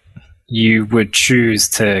you would choose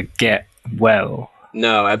to get well.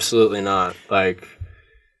 No, absolutely not. Like,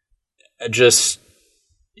 just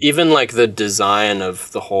even like the design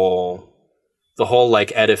of the whole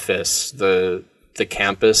like edifice, the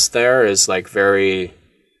campus there is like very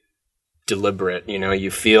deliberate,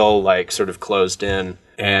 you feel like sort of closed in.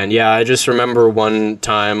 And yeah, I just remember one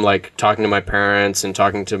time like talking to my parents and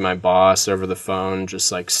talking to my boss over the phone,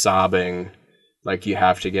 just like sobbing, like, you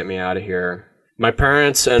have to get me out of here. My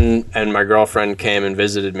parents and my girlfriend came and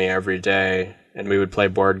visited me every day, and we would play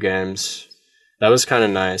board games. That was kind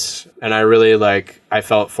of nice. And I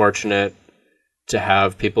felt fortunate to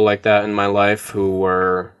have people like that in my life who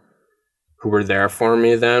were there for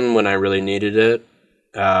me then when I really needed it.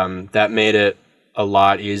 That made it a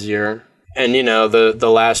lot easier. And,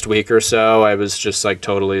 the last week or so, I was just like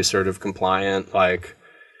totally sort of compliant. Like,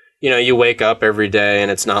 you wake up every day and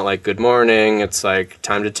it's not like good morning. It's like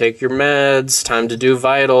time to take your meds, time to do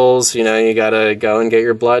vitals. You gotta go and get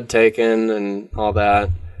your blood taken and all that.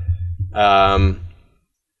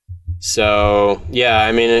 So yeah,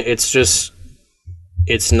 I mean,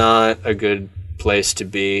 it's not a good place to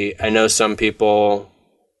be. I know some people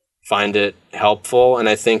find it helpful, and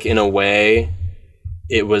I think in a way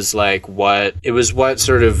it was what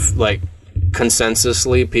sort of like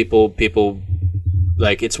consensusly people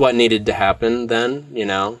like, it's what needed to happen then,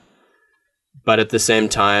 but at the same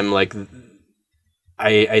time, like,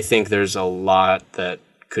 I think there's a lot that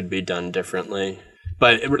could be done differently.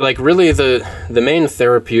 But like really the main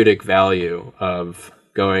therapeutic value of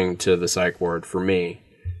going to the psych ward for me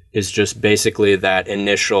is just basically that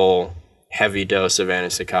initial heavy dose of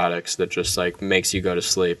antipsychotics that just like makes you go to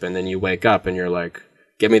sleep, and then you wake up and you're like,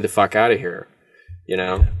 get me the fuck out of here, you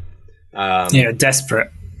know?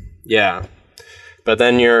 Desperate. Yeah. But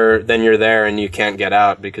then you're there and you can't get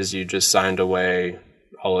out because you just signed away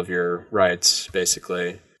all of your rights,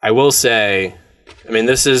 basically. I will say, I mean,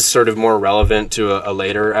 this is sort of more relevant to a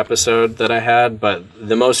later episode that I had, but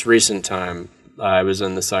the most recent time I was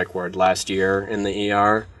in the psych ward last year in the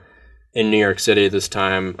ER in New York City this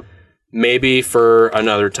time. Maybe for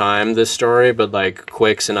another time, this story, but like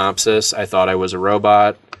quick synopsis, I thought I was a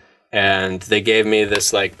robot, and they gave me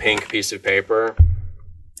this like pink piece of paper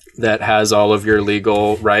that has all of your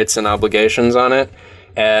legal rights and obligations on it.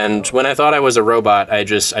 And when I thought I was a robot, I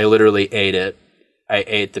literally ate it. I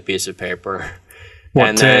ate the piece of paper. What,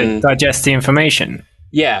 and to then digest the information?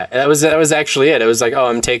 Yeah, that was actually it. It was like, oh,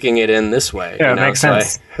 I'm taking it in this way. Yeah, it makes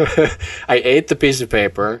sense. I ate the piece of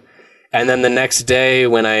paper, and then the next day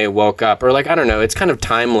when I woke up, or like, I don't know, it's kind of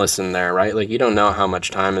timeless in there, right? Like, you don't know how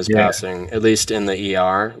much time is passing, at least in the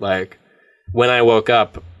ER. Like, when I woke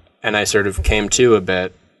up and I sort of came to a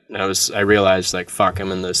bit, I realized, like, fuck,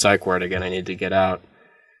 I'm in the psych ward again. I need to get out.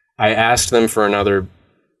 I asked them for another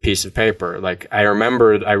piece of paper. Like, I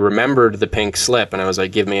remembered the pink slip, and I was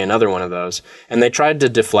like, give me another one of those. And they tried to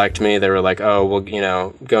deflect me. They were like, oh, well,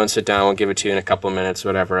 go and sit down. We'll give it to you in a couple of minutes,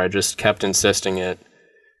 whatever. I just kept insisting it.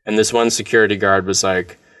 And this one security guard was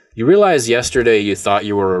like, you realize yesterday you thought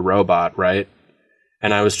you were a robot, right?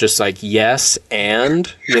 And I was just like, yes,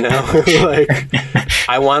 and, like,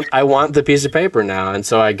 I want the piece of paper now. And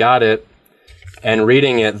so I got it. And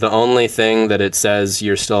reading it, the only thing that it says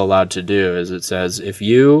you're still allowed to do is it says, if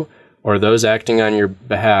you or those acting on your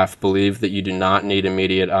behalf believe that you do not need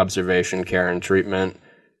immediate observation, care, and treatment,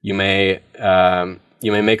 you may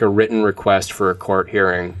make a written request for a court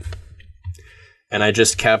hearing. And I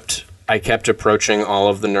kept approaching all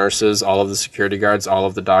of the nurses, all of the security guards, all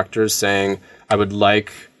of the doctors, saying, I would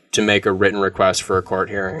like to make a written request for a court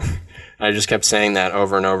hearing. I just kept saying that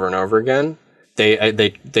over and over and over again.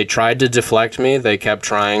 They tried to deflect me. They kept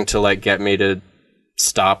trying to like get me to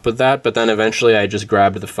stop with that. But then eventually I just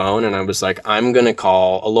grabbed the phone and I was like, I'm going to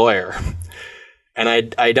call a lawyer. And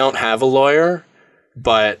I don't have a lawyer,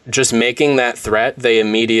 but just making that threat, they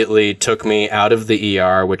immediately took me out of the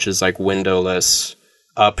ER, which is like windowless,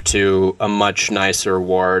 up to a much nicer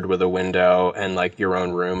ward with a window and like your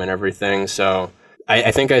own room and everything. So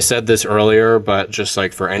I think I said this earlier, but just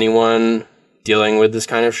like for anyone dealing with this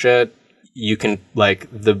kind of shit, you can like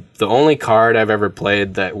the only card I've ever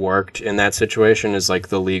played that worked in that situation is like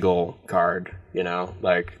the legal card,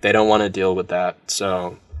 like they don't want to deal with that.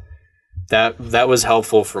 So that was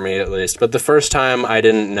helpful for me at least. But the first time I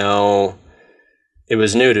didn't know, it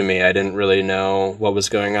was new to me. I didn't really know what was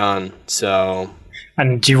going on. So,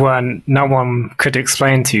 and no one could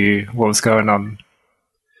explain to you what was going on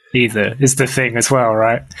either, is the thing as well,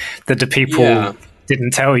 right? That the people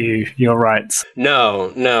didn't tell you your rights.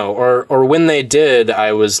 No. Or when they did,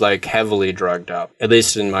 I was like heavily drugged up, at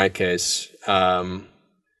least in my case.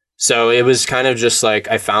 So it was kind of just like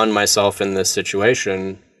I found myself in this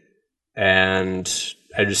situation and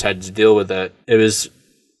I just had to deal with it. It was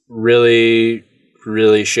really,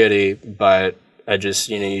 really shitty, but I just,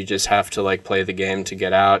 you just have to like play the game to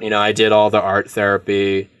get out. I did all the art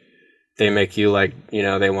therapy. They make you like,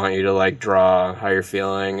 they want you to like draw how you're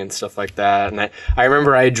feeling and stuff like that. And I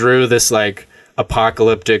remember I drew this like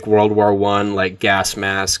apocalyptic World War I like gas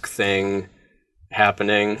mask thing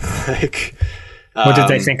happening. Like, what did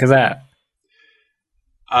they think of that?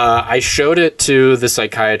 I showed it to the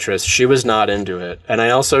psychiatrist. She was not into it. And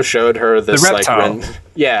I also showed her this the reptile.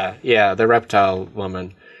 Like the reptile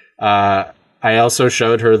woman. I also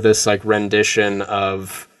showed her this like rendition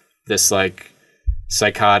of this like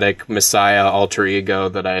psychotic messiah alter ego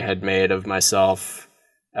that I had made of myself.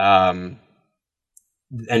 And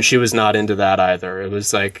she was not into that either. It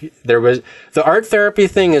was like the art therapy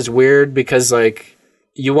thing is weird because like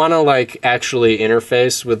you want to like actually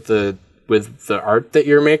interface with the art that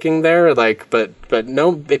you're making there, like, but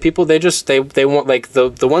no, people, they want like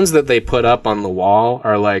the ones that they put up on the wall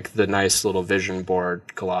are like the nice little vision board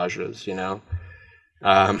collages,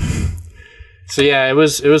 So yeah, it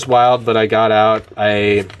was wild, but I got out.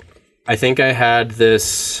 I think I had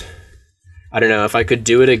this, I don't know, if I could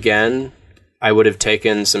do it again, I would have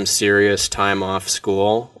taken some serious time off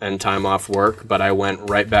school and time off work, but I went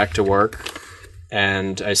right back to work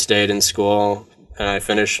and I stayed in school and I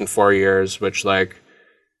finished in 4 years, which like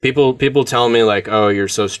People tell me like, oh, you're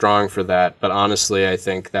so strong for that, but honestly, I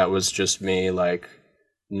think that was just me like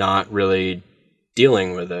not really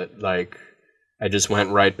dealing with it. Like, I just went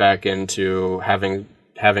right back into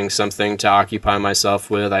having something to occupy myself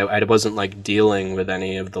with. I wasn't like dealing with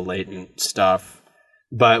any of the latent stuff.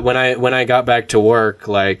 But when I got back to work,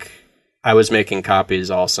 like, I was making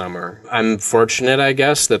copies all summer. I'm fortunate, I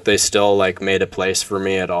guess, that they still like made a place for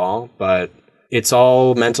me at all, but it's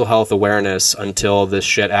all mental health awareness until this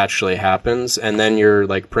shit actually happens, and then you're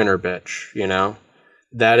like printer bitch, you know?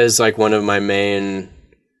 That is like one of my main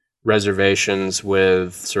reservations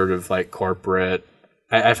with sort of like corporate.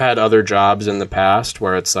 I've had other jobs in the past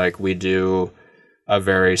where it's like we do a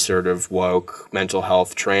very sort of woke mental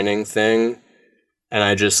health training thing, and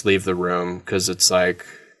I just leave the room because it's like,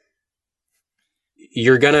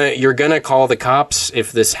 you're gonna call the cops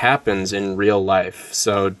if this happens in real life,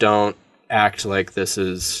 so don't act like this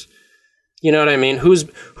is, you know what I mean?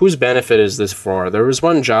 Whose benefit is this for? There was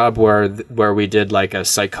one job where we did like a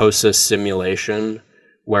psychosis simulation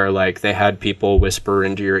where like they had people whisper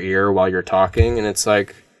into your ear while you're talking, and it's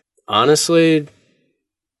like, honestly,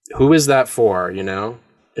 who is that for, you know?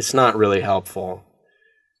 It's not really helpful.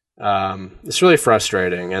 It's really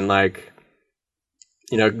frustrating, and like,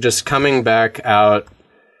 you know, just coming back out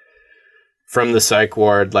from the psych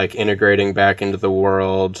ward, like integrating back into the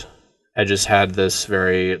world, I just had this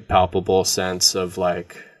very palpable sense of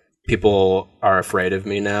like, people are afraid of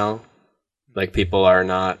me now. Like, people are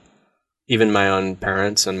not, even my own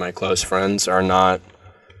parents and my close friends are not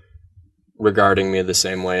regarding me the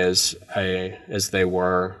same way as they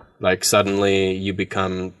were. Like, suddenly you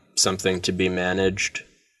become something to be managed.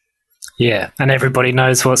 Yeah, and everybody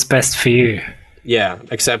knows what's best for you. Yeah,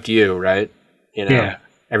 except you, right? You know, yeah.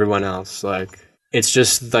 Everyone else, like, it's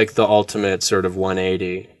just like the ultimate sort of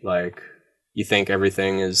 180. Like, you think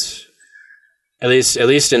everything is, at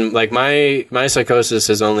least in like my psychosis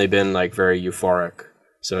has only been like very euphoric.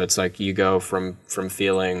 So it's like you go from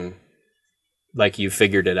feeling like you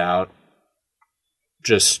figured it out,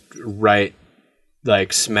 just right,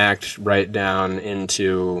 like smacked right down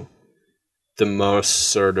into the most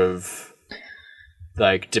sort of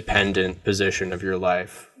like dependent position of your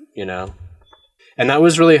life, you know? And that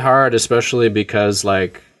was really hard, especially because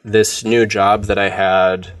like this new job that I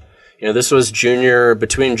had, you know, this was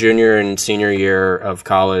between junior and senior year of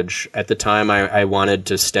college. At the time, I wanted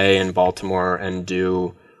to stay in Baltimore and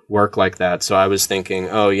do work like that. So I was thinking,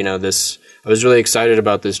 oh, you know, I was really excited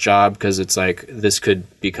about this job because it's like, this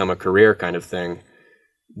could become a career kind of thing.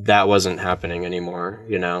 That wasn't happening anymore,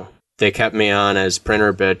 you know? They kept me on as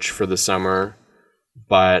printer bitch for the summer,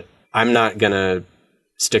 but I'm not going to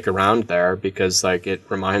stick around there because like it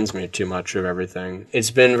reminds me too much of everything.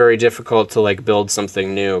 It's been very difficult to like build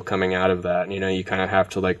something new coming out of that. You know, you kind of have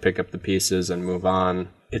to like pick up the pieces and move on.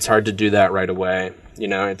 It's hard to do that right away. You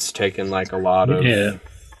know, it's taken like a lot of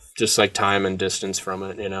just like time and distance from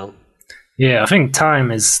it, you know? Yeah, I think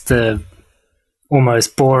time is the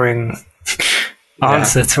almost boring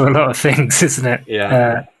answer to a lot of things, isn't it?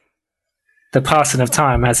 Yeah. The passing of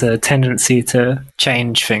time has a tendency to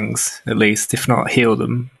change things, at least, if not heal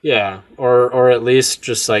them. Yeah, or at least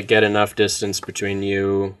just like get enough distance between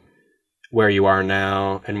you, where you are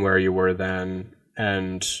now and where you were then,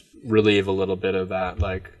 and relieve a little bit of that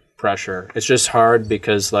like pressure. It's just hard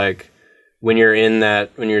because like when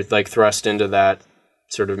you're like thrust into that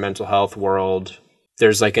sort of mental health world,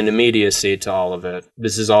 there's like an immediacy to all of it.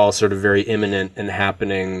 This is all sort of very imminent and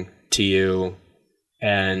happening to you.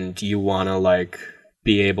 And you want to like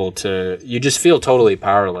be able to, you just feel totally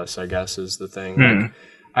powerless, I guess is the thing.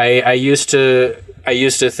 Like, I used to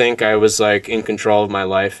think I was like in control of my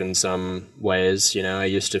life in some ways, you know. I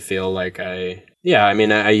used to feel like I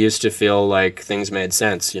used to feel like things made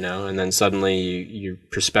sense, you know, and then suddenly your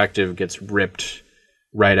perspective gets ripped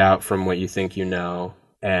right out from what you think you know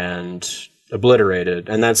and obliterated.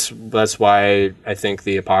 And that's why I think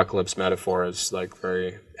the apocalypse metaphor is like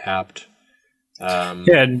very apt.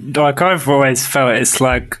 Yeah, like I've always felt it's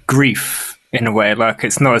like grief in a way. Like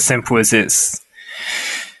it's not as simple as it's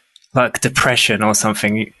like depression or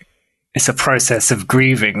something. It's a process of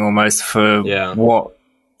grieving almost for what,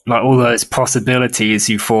 like all those possibilities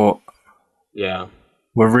you thought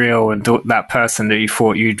were real, and that person that you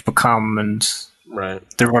thought you'd become, and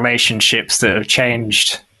the relationships that have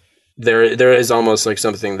changed. There is almost like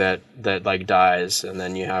something that like dies, and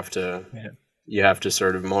then you have to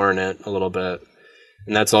sort of mourn it a little bit.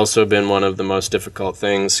 And that's also been one of the most difficult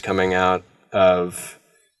things coming out of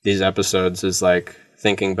these episodes is like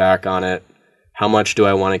thinking back on it. How much do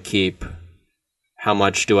I want to keep? How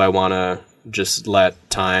much do I want to just let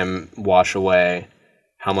time wash away?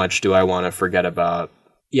 How much do I want to forget about?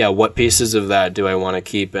 yeah, what pieces of that do I want to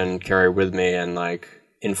keep and carry with me and like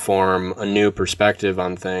inform a new perspective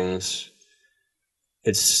on things?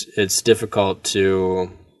 It's difficult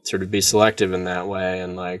to sort of be selective in that way,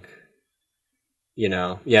 and like, you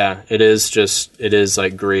know, yeah, it is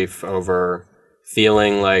like grief over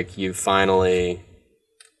feeling like you finally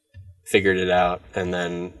figured it out, and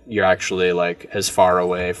then you're actually like as far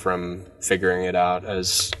away from figuring it out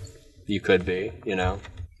as you could be, you know.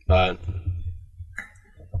 But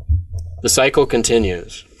the cycle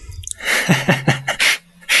continues.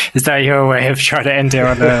 Is that your way of trying to end it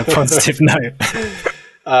on a positive note?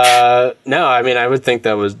 No, I mean, I would think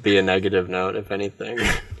that would be a negative note, if anything.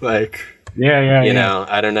 Like, you know,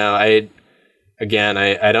 I don't know. I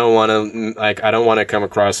don't want to I don't want to come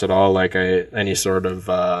across at all like any sort of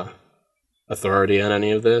authority on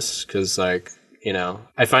any of this, because like, you know,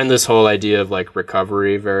 I find this whole idea of like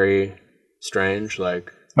recovery very strange.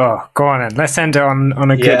 Like, oh, go on then. Let's end it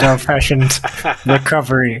on a good old-fashioned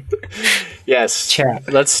recovery. Yes.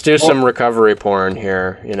 Chat. Let's do some recovery porn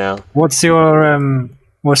here, you know. What's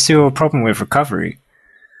your problem with recovery?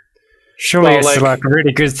 Surely it's like a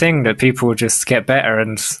really good thing that people just get better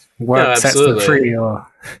and work sets them free, or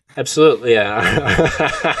absolutely,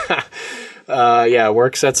 yeah. Yeah,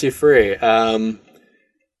 work sets you free.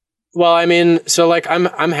 Well, I mean, so like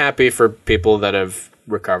I'm happy for people that have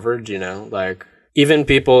recovered, you know, like even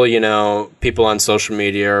people, you know, people on social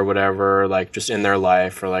media or whatever, like just in their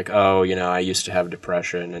life are like, oh, you know, I used to have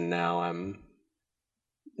depression and now I'm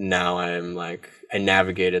like, I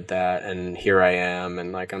navigated that and here I am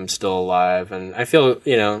and like I'm still alive and I feel,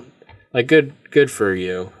 you know, like good for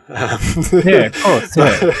you. Yeah, of course.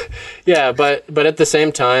 Yeah. Yeah, but at the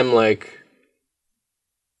same time, like,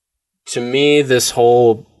 to me, this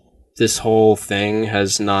whole thing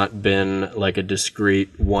has not been like a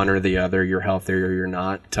discrete one or the other, you're healthy or you're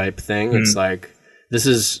not type thing. It's like this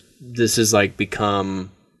is like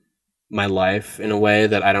become my life in a way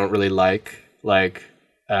that I don't really like. Like,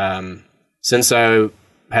 since I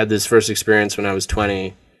had this first experience when I was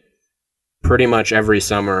 20, pretty much every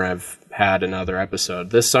summer I've had another episode.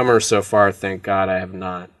 This summer so far, thank God, I have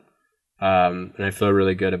not. And I feel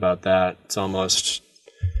really good about that. It's almost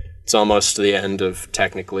the end of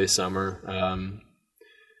technically summer.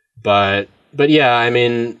 But yeah, I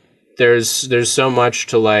mean, there's so much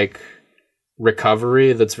to like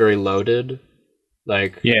recovery that's very loaded.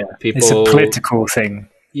 Like, yeah, people, it's a political thing.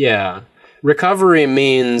 Yeah. Recovery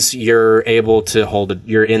means you're able to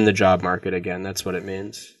you're in the job market again. That's what it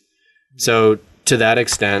means. So to that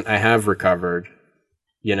extent, I have recovered,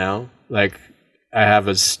 you know, like I have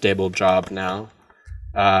a stable job now.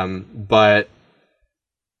 But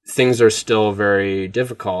things are still very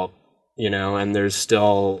difficult, you know, and there's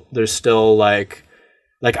still like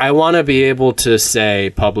I want to be able to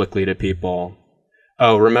say publicly to people,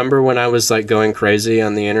 oh, remember when I was like going crazy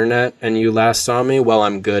on the internet and you last saw me? Well,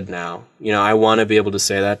 I'm good now. You know, I want to be able to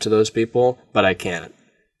say that to those people, but I can't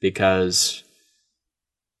because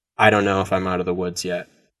I don't know if I'm out of the woods yet.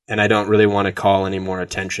 And I don't really want to call any more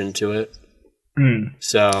attention to it.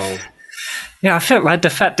 So yeah, I feel like the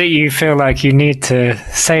fact that you feel like you need to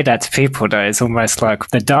say that to people, though, is almost like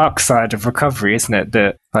the dark side of recovery, isn't it?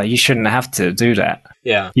 That like you shouldn't have to do that.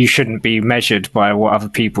 Yeah, you shouldn't be measured by what other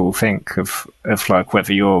people think of like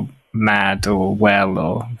whether you're mad or well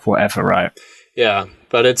or whatever, right? Yeah,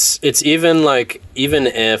 but it's even like even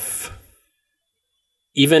if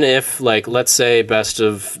like let's say best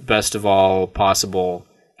of all possible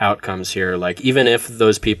outcomes here, like even if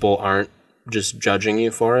those people aren't just judging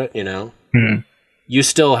you for it, you know. You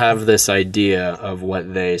still have this idea of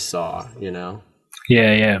what they saw, you know?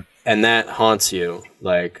 Yeah. And that haunts you,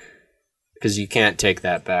 like, because you can't take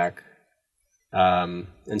that back. And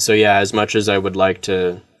so, yeah, as much as I would like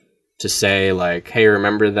to say, like, hey,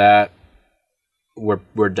 remember that?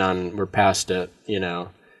 We're done. We're past it, you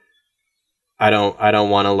know? I don't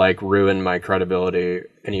want to, like, ruin my credibility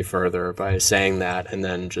any further by saying that and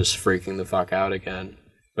then just freaking the fuck out again.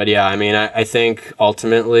 But, yeah, I mean, I think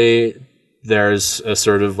ultimately there's a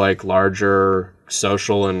sort of like larger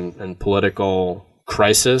social and political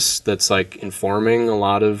crisis that's like informing a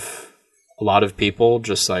lot of people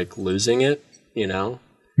just like losing it, you know?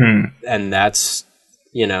 And that's,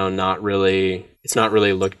 you know, it's not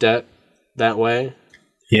really looked at that way.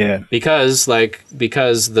 Yeah. Because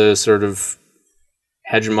the sort of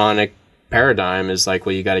hegemonic paradigm is like,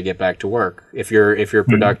 well, you got to get back to work. If you're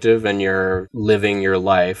productive and you're living your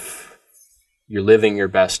life, you're living your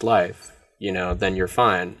best life, you know, then you're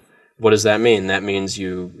fine. What does that mean? That means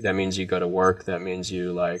you go to work. That means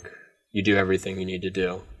you do everything you need to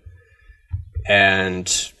do.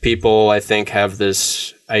 And people, I think, have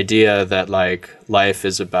this idea that like life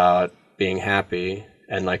is about being happy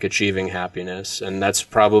and like achieving happiness, and that's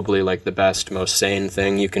probably like the best, most sane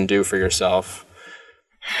thing you can do for yourself.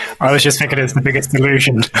 I was just thinking it's the biggest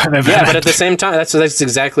delusion I've ever Yeah, had. but at the same time, that's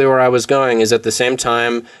exactly where I was going, is at the same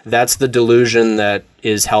time, that's the delusion that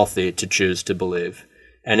is healthy to choose to believe.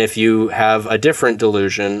 And if you have a different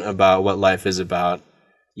delusion about what life is about,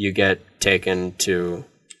 you get taken to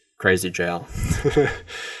crazy jail.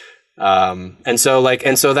 And so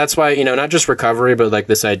that's why, you know, not just recovery, but like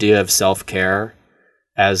this idea of self-care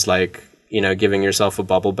as like, you know, giving yourself a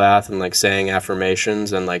bubble bath and like saying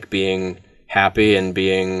affirmations and like being happy and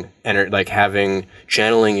being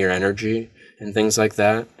channeling your energy and things like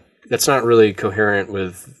that. That's not really coherent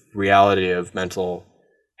with reality of mental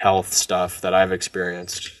health stuff that I've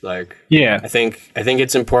experienced. Like, Yeah. I think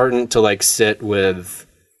it's important to like sit with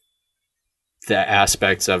the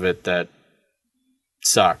aspects of it that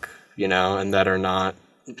suck, you know, and that are not,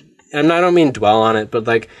 and I don't mean dwell on it,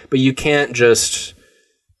 but you can't just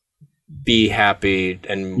be happy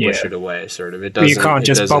and wish it away, sort of. It doesn't. You can't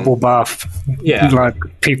just bubble bath like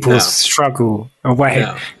people's struggle away.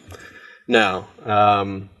 No.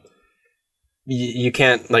 You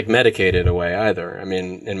can't like medicate it away either. I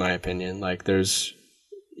mean, in my opinion, like there's,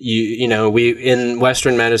 you know, we in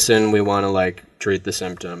Western medicine, we want to like treat the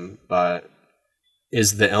symptom, but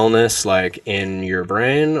is the illness like in your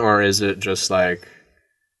brain, or is it just like,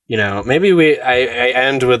 you know, maybe I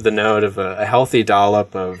end with the note of a healthy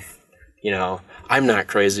dollop of, you know, I'm not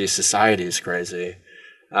crazy, society's crazy.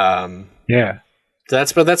 Yeah.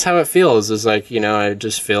 But that's how it feels, is like, you know, I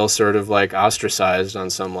just feel sort of like ostracized on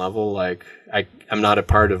some level. Like I'm not a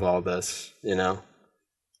part of all this, you know,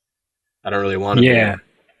 I don't really want to be.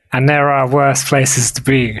 And there are worse places to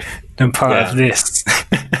be than part of this.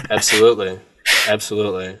 Absolutely.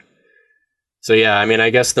 So yeah, I mean,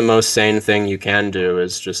 I guess the most sane thing you can do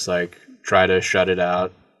is just like try to shut it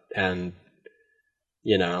out and,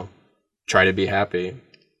 you know, try to be happy.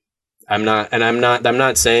 I'm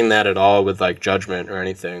not saying that at all with like judgment or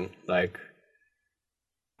anything. Like,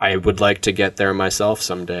 I would like to get there myself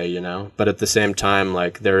someday, you know, but at the same time,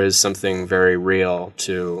 like there is something very real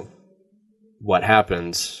to what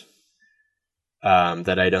happens,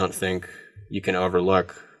 that I don't think you can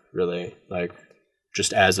overlook, really, like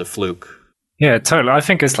just as a fluke. Yeah, totally. I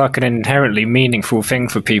think it's like an inherently meaningful thing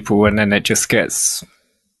for people, and then it just gets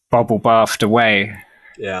bubble bathed away.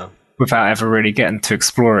 Yeah. Without ever really getting to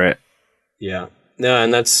explore it. Yeah. No,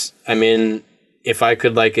 and that's, I mean, if I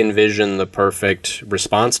could like envision the perfect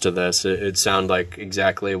response to this, it'd sound like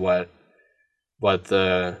exactly what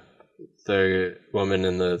the woman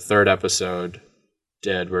in the third episode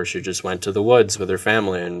did, where she just went to the woods with her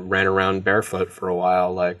family and ran around barefoot for a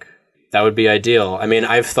while. Like, that would be ideal. I mean,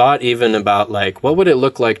 I've thought even about like, what would it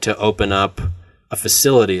look like to open up a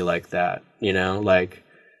facility like that, you know, like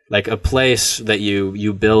a place that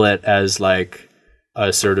you bill it as like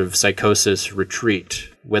a sort of psychosis retreat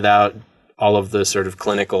without all of the sort of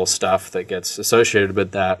clinical stuff that gets associated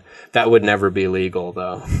with that. That would never be legal,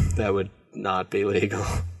 though. That would not be legal.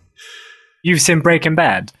 You've seen Breaking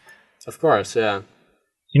Bad? Of course, yeah.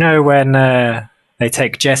 You know when they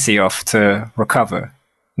take Jesse off to recover,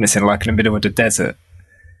 and it's in like in the middle of the desert?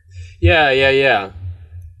 Yeah.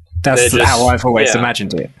 That's how I've always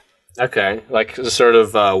imagined it. Okay, like a sort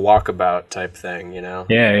of walkabout type thing, you know?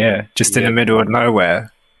 Yeah. Just in the middle of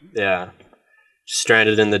nowhere. Yeah.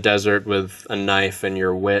 Stranded in the desert with a knife and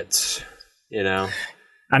your wits, you know?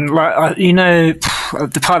 And, like, you know,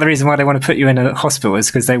 the part of the reason why they want to put you in a hospital is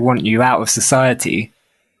because they want you out of society.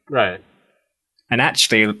 Right. And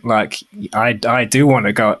actually, like, I do want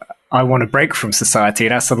to go... I want to break from society.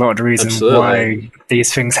 That's a lot of the reason why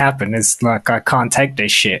these things happen, is, like, I can't take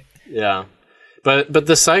this shit. Yeah. But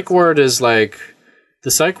the psych ward is like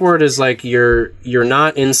you're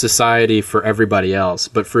not in society for everybody else,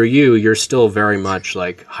 but for you, you're still very much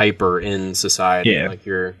like hyper in society. Yeah. Like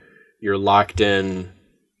you're locked in,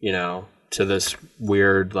 you know, to this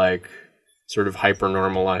weird, like sort of hyper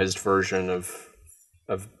normalized version of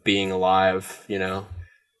being alive, you know?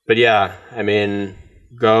 But yeah, I mean,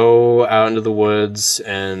 go out into the woods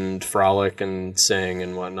and frolic and sing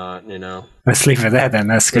and whatnot, you know? Let's leave it there then.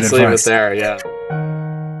 That's good advice. Let's leave it there, yeah.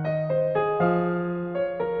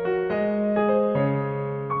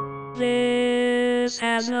 This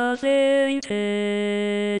has nothing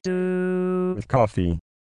to do with coffee.